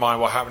 bearing in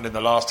mind what happened in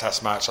the last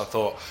Test match, I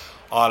thought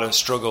Ireland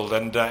struggled,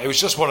 and it was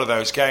just one of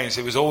those games.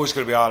 It was always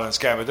going to be Ireland's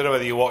game. I don't know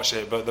whether you watched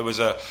it, but there was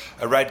a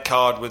red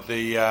card with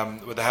the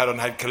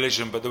head-on-head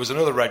collision, but there was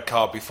another red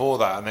card before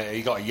that, and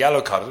he got a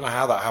yellow card. I don't know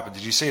how that happened.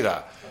 Did you see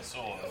that?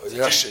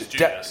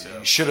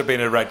 Should have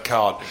been a red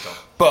card,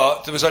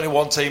 but there was only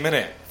one team in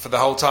it for the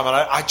whole time.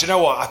 And do you know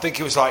what? I think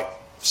it was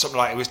something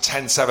like it was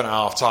 10-7 at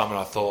half time, and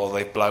I thought,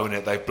 they've blown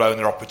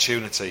their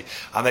opportunity,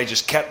 and they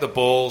just kept the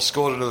ball,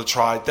 scored another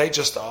try. They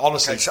just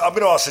honestly. Okay, so I'm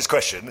going to ask this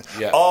question: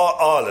 Are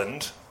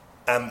Ireland,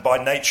 and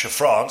by nature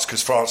France,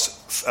 because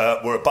France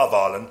were above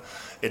Ireland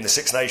in the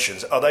Six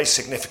Nations, are they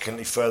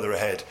significantly further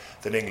ahead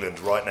than England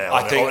right now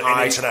in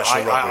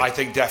international rugby? I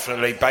think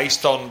definitely,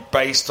 based on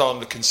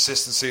the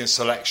consistency and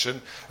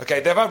selection. Okay,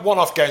 they've had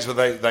one-off games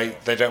where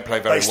they don't play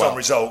very well. Based on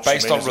results.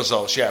 Based on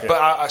results, yeah.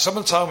 But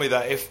someone told me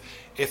that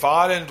if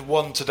Ireland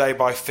won today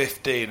by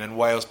 15 and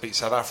Wales beat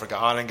South Africa,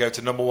 Ireland go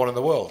to number 1 in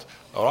the world.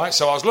 All right,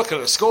 so I was looking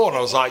at the score and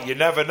I was like, you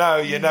never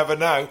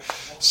know.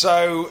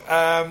 So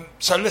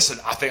listen,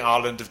 I think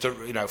Ireland have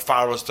done.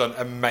 Farrell's done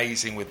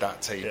amazing with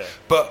that team,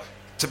 but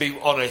to be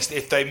honest,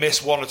 if they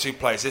miss one or two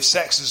plays, if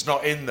Sexton's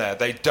not in there,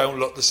 they don't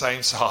look the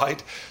same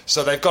side.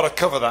 So they've got to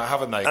cover that,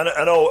 haven't they? And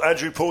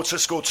Andrew Porter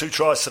scored 2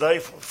 tries today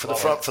for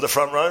the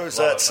front row. Is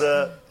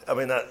that? I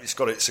mean,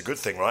 it's a good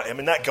thing, right? I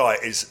mean, that guy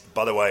is,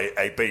 by the way,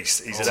 a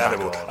beast. He's an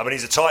animal. I mean,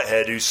 he's a tight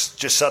head who's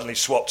just suddenly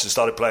swapped and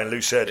started playing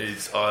loose head.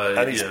 He's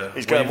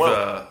going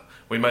well.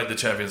 We made the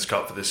Champions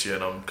Cup for this year,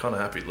 and I'm kind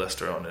of happy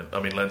Leinster on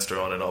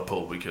in our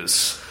pool,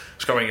 because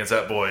scoring against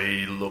that boy,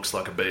 he looks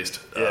like a beast.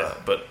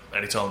 But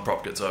anytime the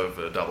prop gets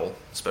over double,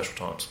 special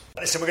times.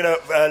 Listen, we're going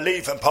to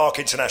leave and park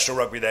international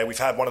rugby there. We've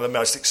had one of the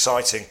most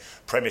exciting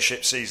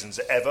Premiership seasons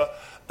ever.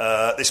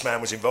 This man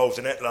was involved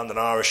in it, London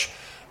Irish,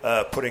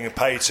 putting a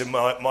pay to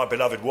my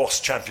beloved Wasps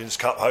Champions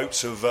Cup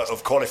hopes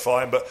of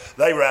qualifying, but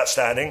they were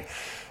outstanding.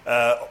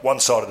 One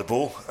side of the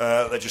ball,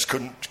 they just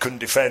couldn't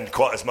defend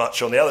quite as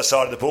much. On the other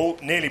side of the ball,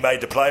 nearly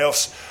made the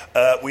playoffs.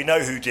 We know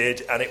who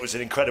did, and it was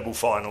an incredible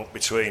final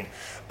between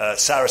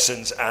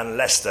Saracens and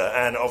Leicester,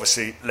 and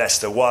obviously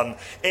Leicester won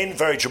in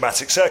very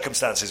dramatic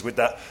circumstances with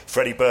that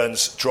Freddie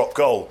Burns drop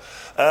goal.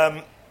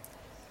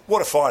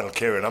 What a final,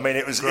 Kieran. I mean,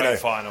 it was great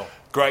final.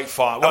 Great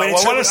final. I mean, in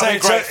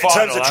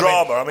terms of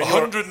drama, I mean,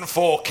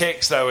 104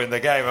 kicks though in the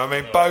game. I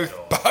mean,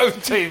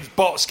 both teams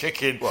box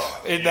kicking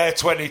in their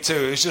 22.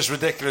 It was just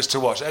ridiculous to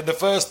watch. And the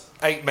first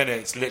 8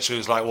 minutes literally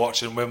was like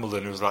watching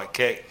Wimbledon. It was like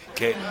kick.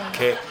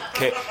 I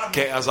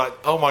was like,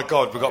 oh my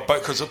God, we got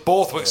both, because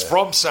Borthwick's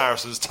from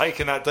Saracens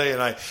taking that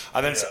DNA.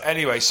 And then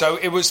anyway, so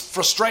it was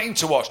frustrating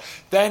to watch.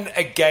 Then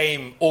a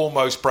game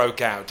almost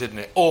broke out, didn't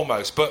it?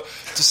 Almost. But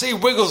to see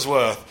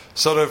Wigglesworth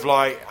sort of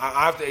like,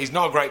 he's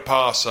not a great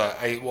passer.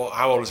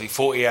 How old is he?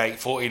 48,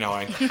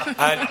 49.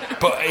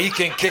 But he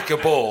can kick a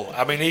ball.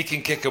 I mean, he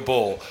can kick a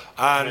ball.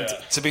 And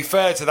to be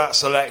fair to that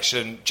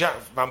selection, Jack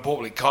Van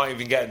Portlick can't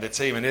even get in the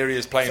team, and here he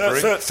is playing for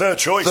England. Third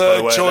choice, by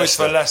the way,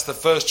 for Leicester,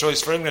 first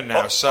choice for England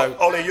now. So,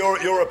 Ollie,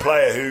 you're a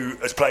player who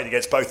has played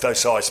against both those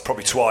sides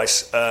probably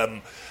twice.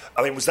 I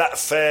mean, was that a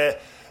fair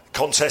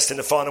contest in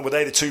the final? Were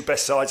they the two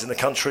best sides in the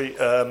country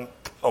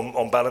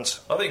on balance?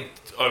 I think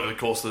over the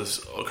course of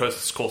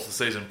the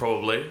season,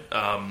 probably.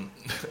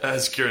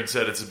 As Kieran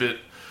said, it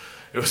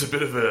was a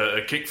bit of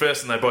a kick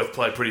fest, and they both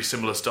play pretty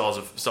similar styles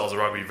of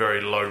rugby, very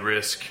low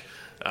risk.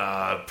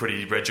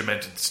 Pretty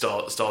regimented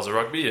styles of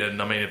rugby,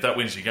 and I mean, if that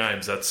wins you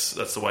games, that's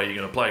the way you're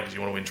going to play, because you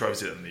want to win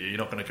trophies at the end of the year. You're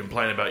not going to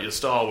complain about your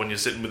style when you're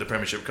sitting with the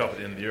Premiership Cup at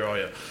the end of the year, are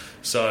you?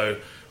 So,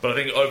 but I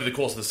think over the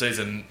course of the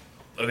season,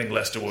 I think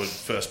Leicester were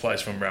first place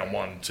from round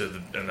one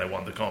and they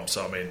won the comp.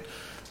 So I mean,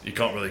 you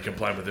can't really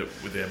complain with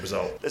the end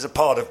result. There's a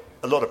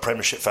lot of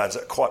Premiership fans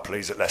that are quite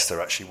pleased that Leicester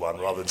actually won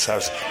rather than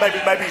South.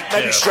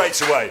 Maybe straight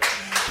away,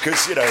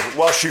 because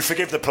whilst you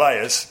forgive the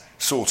players,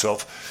 sort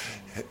of,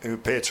 who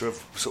appear to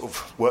have sort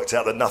of worked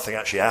out that nothing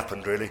actually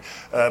happened, really.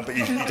 But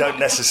you don't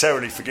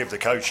necessarily forgive the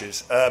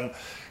coaches.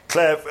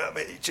 Claire,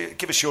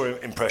 give us your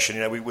impression.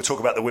 We'll talk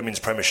about the Women's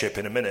Premiership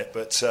in a minute,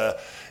 but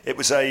it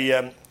was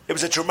a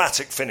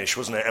dramatic finish,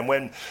 wasn't it? And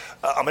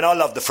I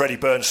love the Freddie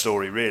Burns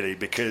story, really,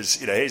 because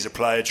here's a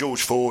player.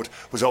 George Ford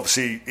was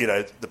obviously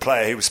the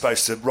player who was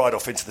supposed to ride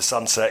off into the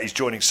sunset. He's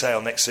joining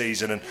Sale next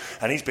season,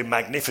 and he's been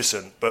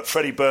magnificent. But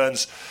Freddie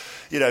Burns,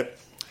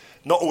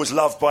 not always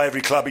loved by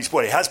every club.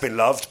 He has been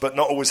loved, but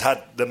not always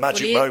had the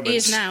magic moments. He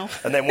is now.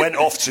 And then went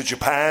off to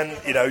Japan,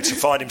 to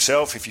find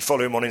himself. If you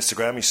follow him on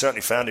Instagram, he certainly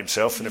found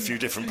himself in a few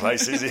different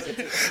places. I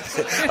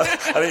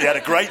think he had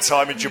a great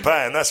time in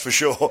Japan, that's for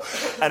sure.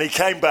 And he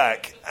came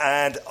back,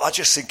 and I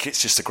just think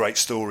it's just a great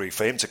story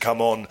for him to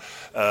come on,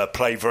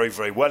 play very,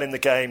 very well in the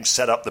game,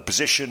 set up the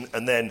position,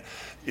 and then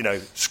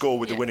score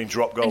with the winning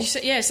drop goal. And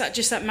it's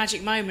just that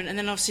magic moment, and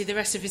then obviously the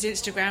rest of his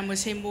Instagram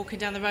was him walking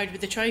down the road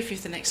with the trophy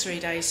for the next 3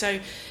 days. So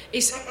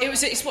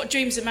it's what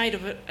dreams are made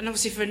of, and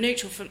obviously for a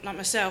neutral like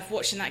myself,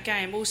 watching that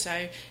game also,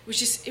 it was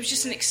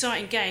just an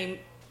exciting game,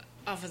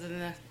 other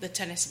than the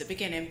tennis at the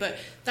beginning. But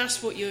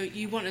that's what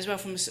you want as well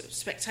from a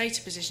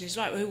spectator position. It's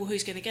like,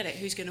 who's going to get it?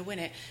 Who's going to win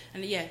it?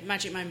 And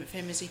magic moment for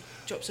him as he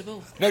drops the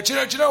ball. No, do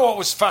you know what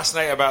was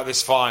fascinating about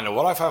this final?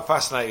 What I found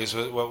fascinating is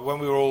when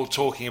we were all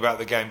talking about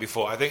the game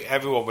before, I think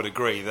everyone would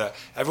agree that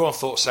everyone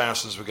thought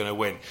Saracens were going to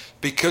win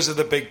because of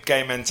the big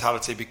game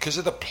mentality, because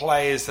of the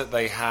players that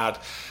they had.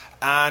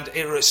 And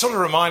it sort of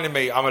reminded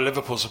me, I'm a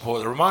Liverpool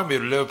supporter, it reminded me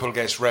of Liverpool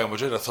against Real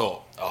Madrid. I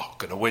thought,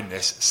 going to win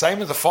this. Same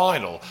with the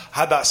final,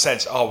 had that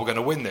sense, we're going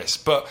to win this.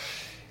 But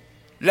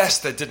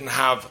Leicester didn't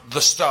have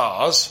the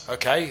stars,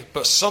 okay,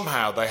 but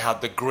somehow they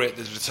had the grit,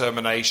 the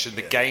determination,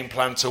 the game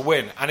plan to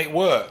win, and it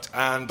worked.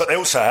 But they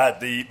also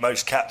had the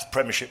most capped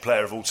Premiership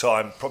player of all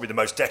time, probably the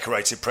most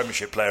decorated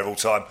Premiership player of all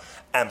time,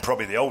 and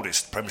probably the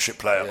oldest Premiership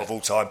player of all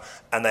time,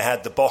 and they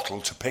had the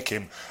bottle to pick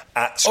him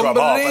at scrum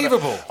half.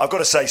 Unbelievable. I've got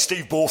to say,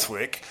 Steve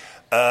Borthwick,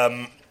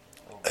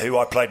 who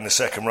I played in the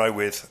second row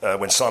with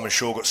when Simon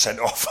Shaw got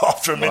sent off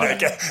after a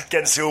minute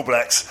against the All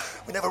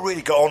Blacks. We never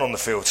really got on the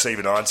field, Steve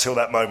and I, until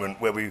that moment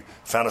where we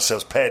found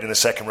ourselves paired in the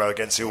second row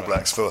against the All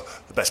Blacks for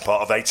the best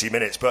part of 80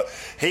 minutes. But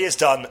he has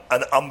done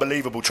an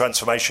unbelievable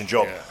transformation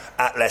job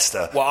at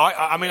Leicester. Well,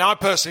 I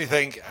personally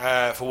think,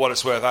 for what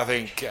it's worth, I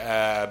think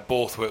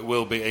Borthwick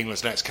will be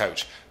England's next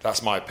coach.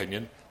 That's my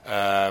opinion.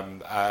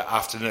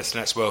 after this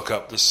next World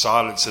Cup. There's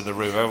silence in the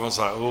room. Everyone's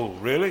like, "Oh,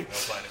 really?"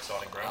 Playing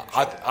exciting ground.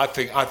 I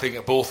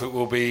think Borthwick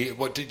will be.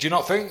 What did you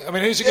not think? I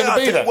mean, who's he going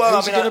to be then? Well,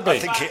 who's he going to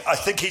be? I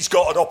think he's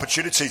got an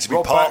opportunity to be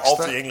Rob part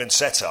Baxter. of the England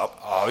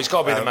setup. Oh, he's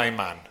got to be the main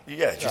man.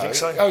 Yeah, do you think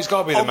so? Oh, he's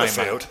got to be the on main the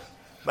field. man.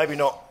 Maybe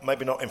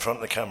not in front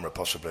of the camera,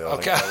 possibly. I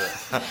Okay.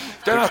 think.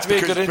 Don't have to be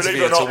a good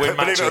interviewer to win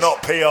matches. Believe it or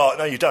not, PR.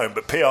 No, you don't.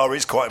 But PR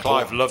is quite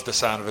important. Clive loved the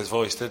sound of his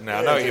voice, didn't he?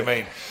 I know what you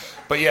mean.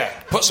 But yeah,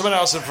 put someone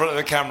else in front of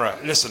the camera.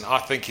 Listen, I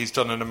think he's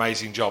done an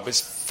amazing job.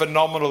 It's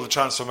phenomenal, the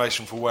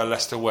transformation from where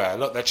Leicester were.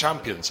 Look, they're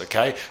champions,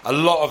 okay? A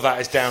lot of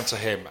that is down to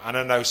him, and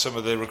I know some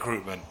of the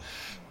recruitment.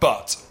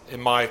 But,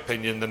 in my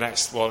opinion, the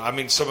next one... I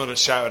mean, someone had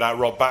shouted out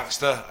Rob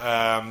Baxter.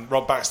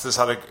 Rob Baxter's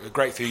had a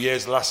great few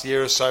years, the last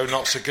year or so,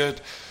 not so good.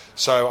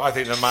 So I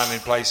think the man in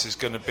place is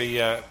going to be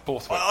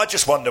Borthwick. I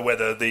just wonder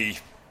whether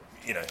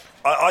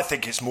I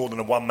think it's more than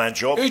a one-man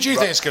job. Who do you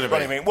think it's going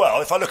to be?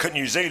 Well, if I look at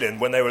New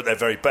Zealand, when they were at their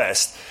very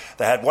best,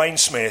 they had Wayne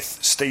Smith,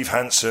 Steve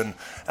Hansen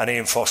and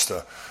Ian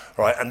Foster.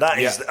 Right, and that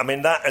is, I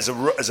mean, that as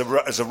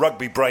a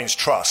rugby brains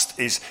trust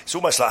it's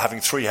almost like having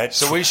three head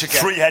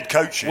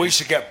coaches. We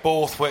should get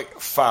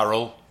Borthwick,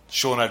 Farrell,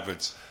 Sean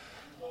Edwards.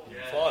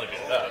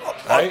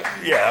 I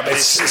mean,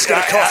 it's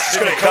going to cost.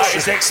 That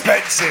is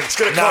expensive. It's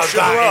going to cost.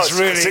 That is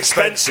really it's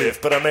expensive.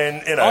 But I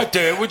mean, I'd do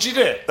it. Would you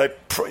do it?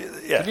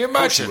 Can you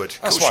imagine?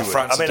 That's why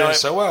France are doing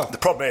so well. The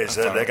problem is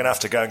they're going to have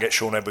to go and get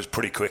Sean Edwards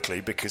pretty quickly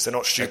because they're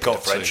not stupid. The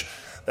French.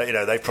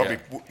 They've probably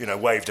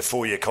waived a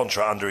 4-year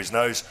contract under his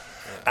nose.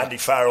 Andy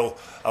Farrell,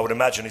 I would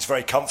imagine, is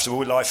very comfortable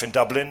with life in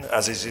Dublin,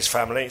 as is his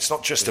family. It's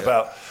not just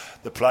about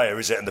the player,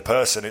 is it, and the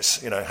person.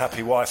 It's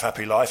happy wife,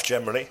 happy life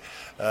generally.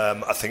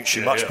 I think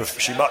she much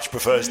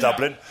prefers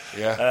Dublin.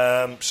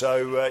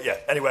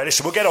 Anyway,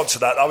 listen, we'll get on to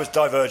that. I was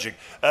diverging.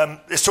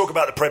 Let's talk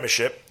about the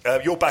Premiership.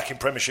 You're back in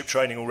Premiership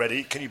training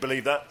already. Can you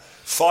believe that?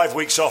 5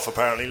 weeks off,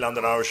 apparently,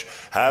 London Irish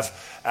have.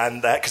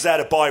 And because they had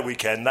a bye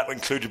weekend, that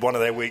included one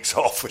of their weeks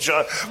off, which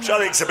I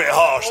think is a bit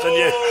harsh.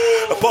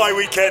 A bye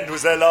weekend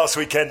was their last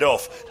weekend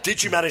off.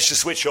 Did you manage to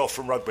switch off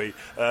from rugby?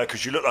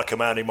 Because you look like a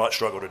man who might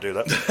struggle to do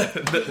that.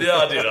 Yeah,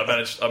 I did. I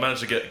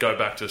managed to go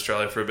back to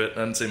Australia for a bit. I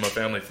hadn't seen my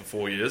family for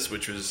 4 years,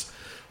 which was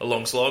a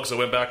long slog. So I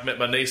went back, met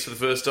my niece for the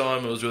first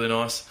time. It was really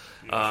nice.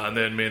 And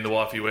then me and the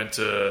wifey went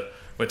to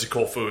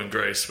Corfu in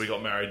Greece. We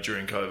got married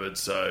during COVID,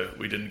 so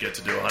we didn't get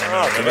to do a honeymoon.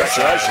 Oh,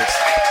 congratulations.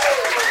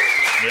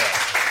 Yeah.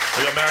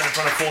 We got married in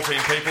front of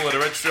 14 people at a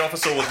registry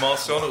office, all with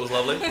masks on. It was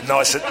lovely.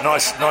 Nice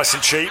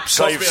and cheap.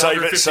 Save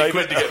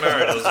quid to get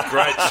married. It was a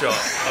great shot.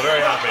 I'm very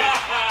happy.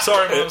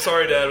 Sorry, Mum.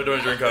 Sorry, Dad. We're doing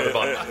it during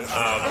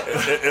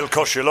COVID. It'll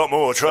cost you a lot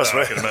more. Trust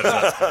me. I can imagine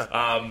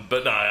that.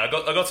 But no, I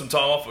got some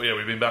time off. Yeah,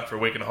 we've been back for a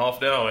week and a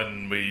half now,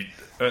 and we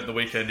earned the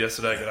weekend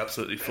yesterday. Got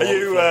absolutely flogged.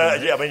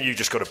 You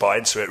just got to buy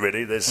into it.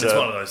 Really, it's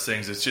one of those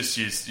things. It's just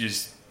you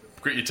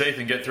grit your teeth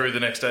and get through the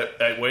next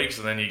 8 weeks,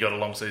 and then you got a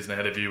long season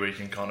ahead of you where you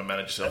can kind of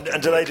manage yourself.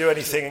 And do they do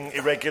anything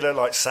irregular,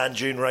 like sand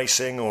dune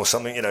racing or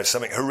something?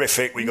 Something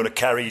horrific. We got to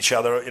carry each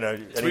other.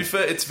 To be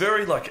fair, it's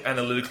very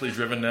analytically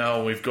driven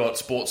now. We've got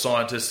sports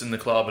scientists in the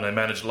club, and they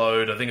manage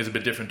load. I think it's a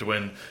bit different to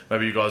when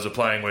maybe you guys are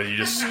playing, where you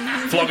just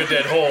flog a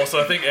dead horse.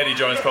 I think Eddie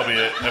Jones probably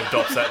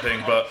adopts that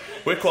thing, but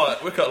we're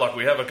quite like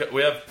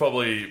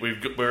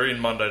we're in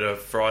Monday to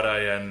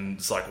Friday, and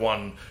it's like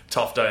one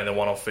tough day and then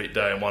one off feet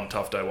day, and one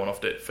tough day, one off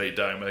feet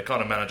day, and they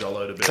kind of manage our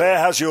load a bit.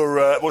 Claire,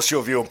 what's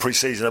your view on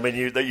pre-season? I mean,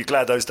 you're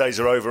glad those days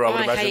are over, I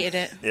would imagine. I hated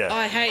it. Yeah.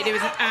 I hated it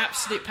with an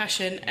absolute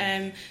passion,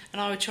 and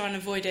I would try and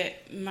avoid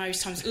it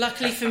most times.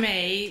 Luckily for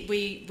me,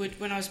 we would,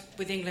 when I was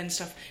with England and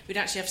stuff, we'd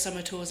actually have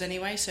summer tours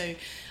anyway, so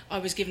I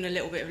was given a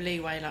little bit of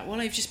leeway, like,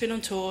 well, you've just been on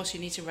tour, so you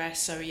need to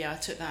rest. So yeah, I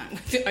took that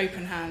with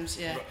open hands.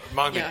 Yeah.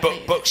 Mind me,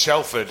 Buck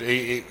Shelford,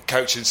 he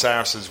coaching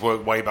Saracens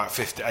worked way back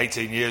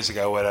 18 years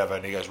ago, or whatever,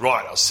 and he goes,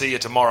 right, I'll see you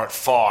tomorrow at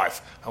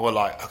 5. And we're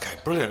like, okay,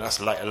 brilliant, that's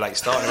a late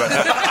start.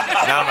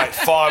 Now, mate,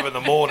 5 in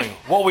the morning.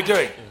 What are we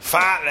doing?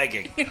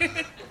 Fartlegging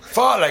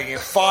at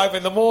 5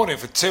 in the morning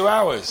for 2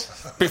 hours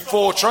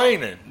before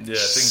training. Yeah,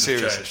 things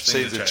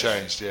have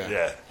changed.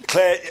 Yeah.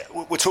 Claire,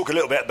 we'll talk a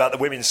little bit about the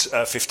women's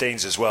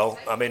 15s as well.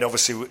 I mean,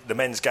 obviously, the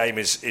men's game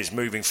is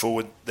moving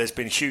forward. There's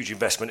been huge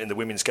investment in the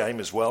women's game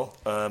as well.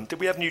 Did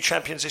we have new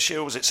champions this year,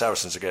 or was it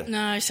Saracens again?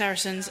 No,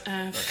 Saracens.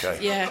 Okay.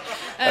 Yeah.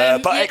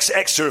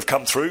 Exeter have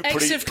come through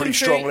pretty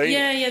strongly.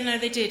 No,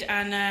 they did.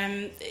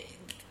 And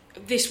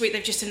this week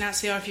they've just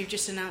announced, the RFU have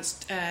just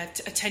announced a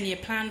 10-year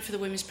plan for the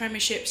Women's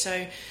Premiership.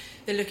 So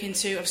they're looking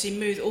to obviously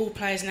move all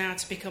players now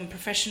to become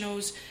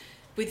professionals.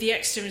 With the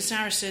Exeter and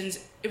Saracens,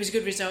 it was a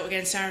good result.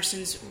 Again,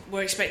 Saracens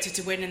were expected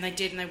to win, and they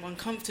did, and they won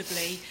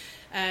comfortably.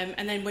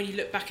 And then when you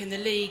look back in the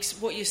leagues,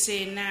 what you're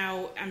seeing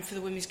now, and for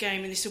the women's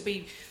game, and this will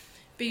be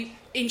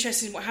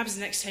interesting what happens in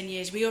the next 10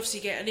 years, we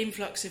obviously get an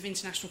influx of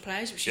international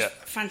players, which is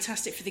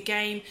fantastic for the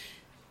game.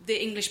 The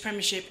English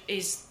Premiership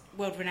is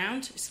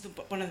world-renowned. It's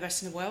one of the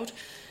best in the world.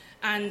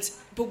 But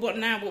what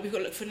we've got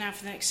to look for now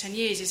for the next 10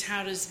 years is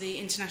how does the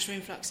international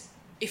influx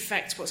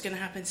affect what's going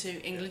to happen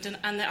to England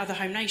and the other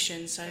home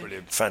nations. So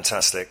brilliant,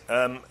 fantastic.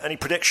 Any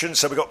predictions?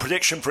 So we've got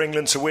prediction for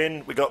England to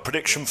win. We've got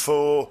prediction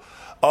for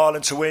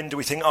Ireland to win. Do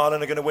we think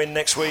Ireland are going to win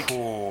next week?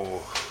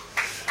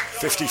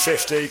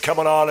 50-50. Come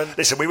on, Ireland.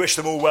 Listen, we wish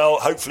them all well.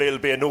 Hopefully it'll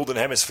be a Northern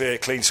Hemisphere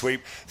clean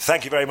sweep.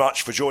 Thank you very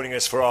much for joining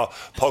us for our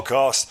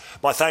podcast.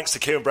 My thanks to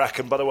Kieran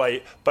Bracken. By the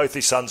way, both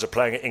his sons are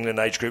playing at England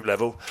age group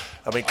level.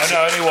 I mean, I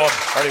know, only one.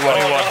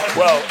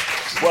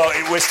 Well,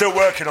 we're still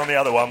working on the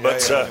other one,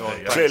 but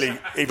clearly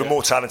even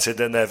more talented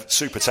than their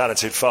super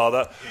talented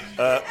father.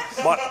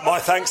 My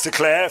thanks to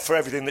Claire for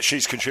everything that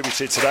she's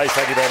contributed today.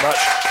 Thank you very much.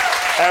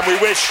 And we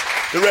wish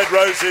the Red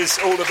Roses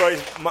all the very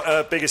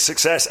biggest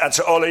success. And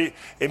to Ollie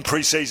in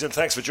pre-season,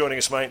 thanks for joining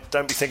us, mate.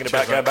 Don't be thinking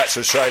about going back to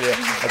Australia.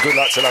 And good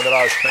luck to London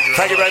Irish.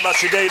 Thank you very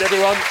much indeed,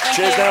 everyone.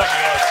 Cheers now.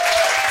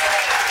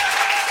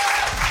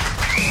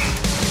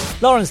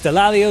 Lawrence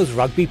Dallaglio's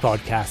Rugby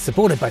Podcast,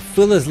 supported by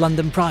Fuller's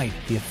London Pride,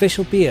 the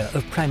official beer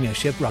of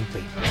Premiership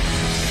Rugby.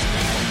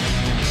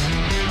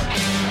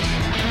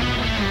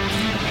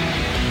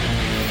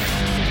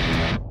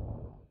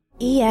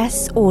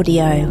 ES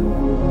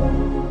Audio.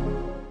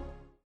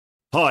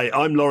 Hi,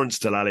 I'm Lawrence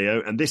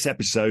Dallaglio, and this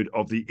episode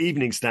of the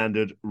Evening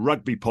Standard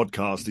Rugby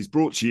Podcast is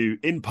brought to you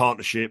in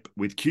partnership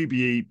with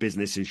QBE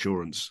Business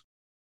Insurance.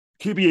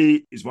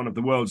 QBE is one of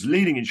the world's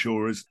leading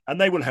insurers, and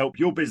they will help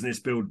your business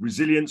build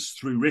resilience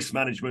through risk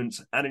management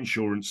and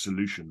insurance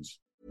solutions.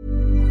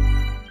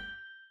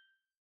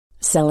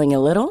 Selling a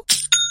little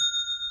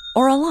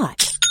or a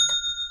lot?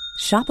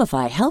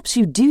 Shopify helps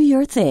you do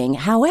your thing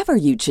however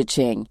you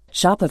cha-ching.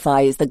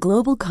 Shopify is the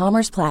global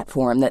commerce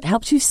platform that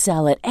helps you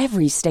sell at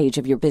every stage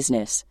of your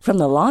business. From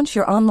the launch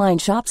your online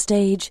shop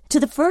stage to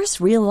the first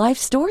real-life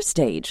store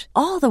stage,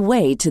 all the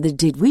way to the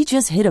did we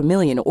just hit a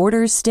million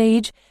orders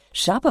stage.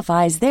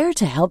 Shopify is there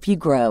to help you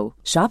grow.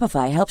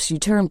 Shopify helps you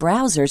turn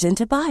browsers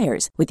into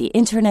buyers with the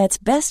internet's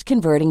best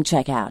converting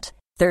checkout.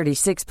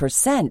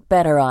 36%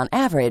 better on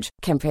average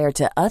compared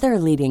to other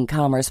leading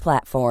commerce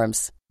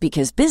platforms.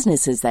 Because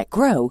businesses that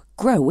grow,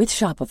 grow with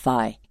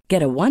Shopify.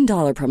 Get a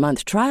 $1 per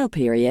month trial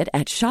period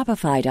at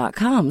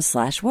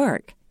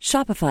shopify.com/work.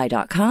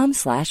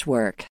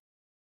 Shopify.com/work.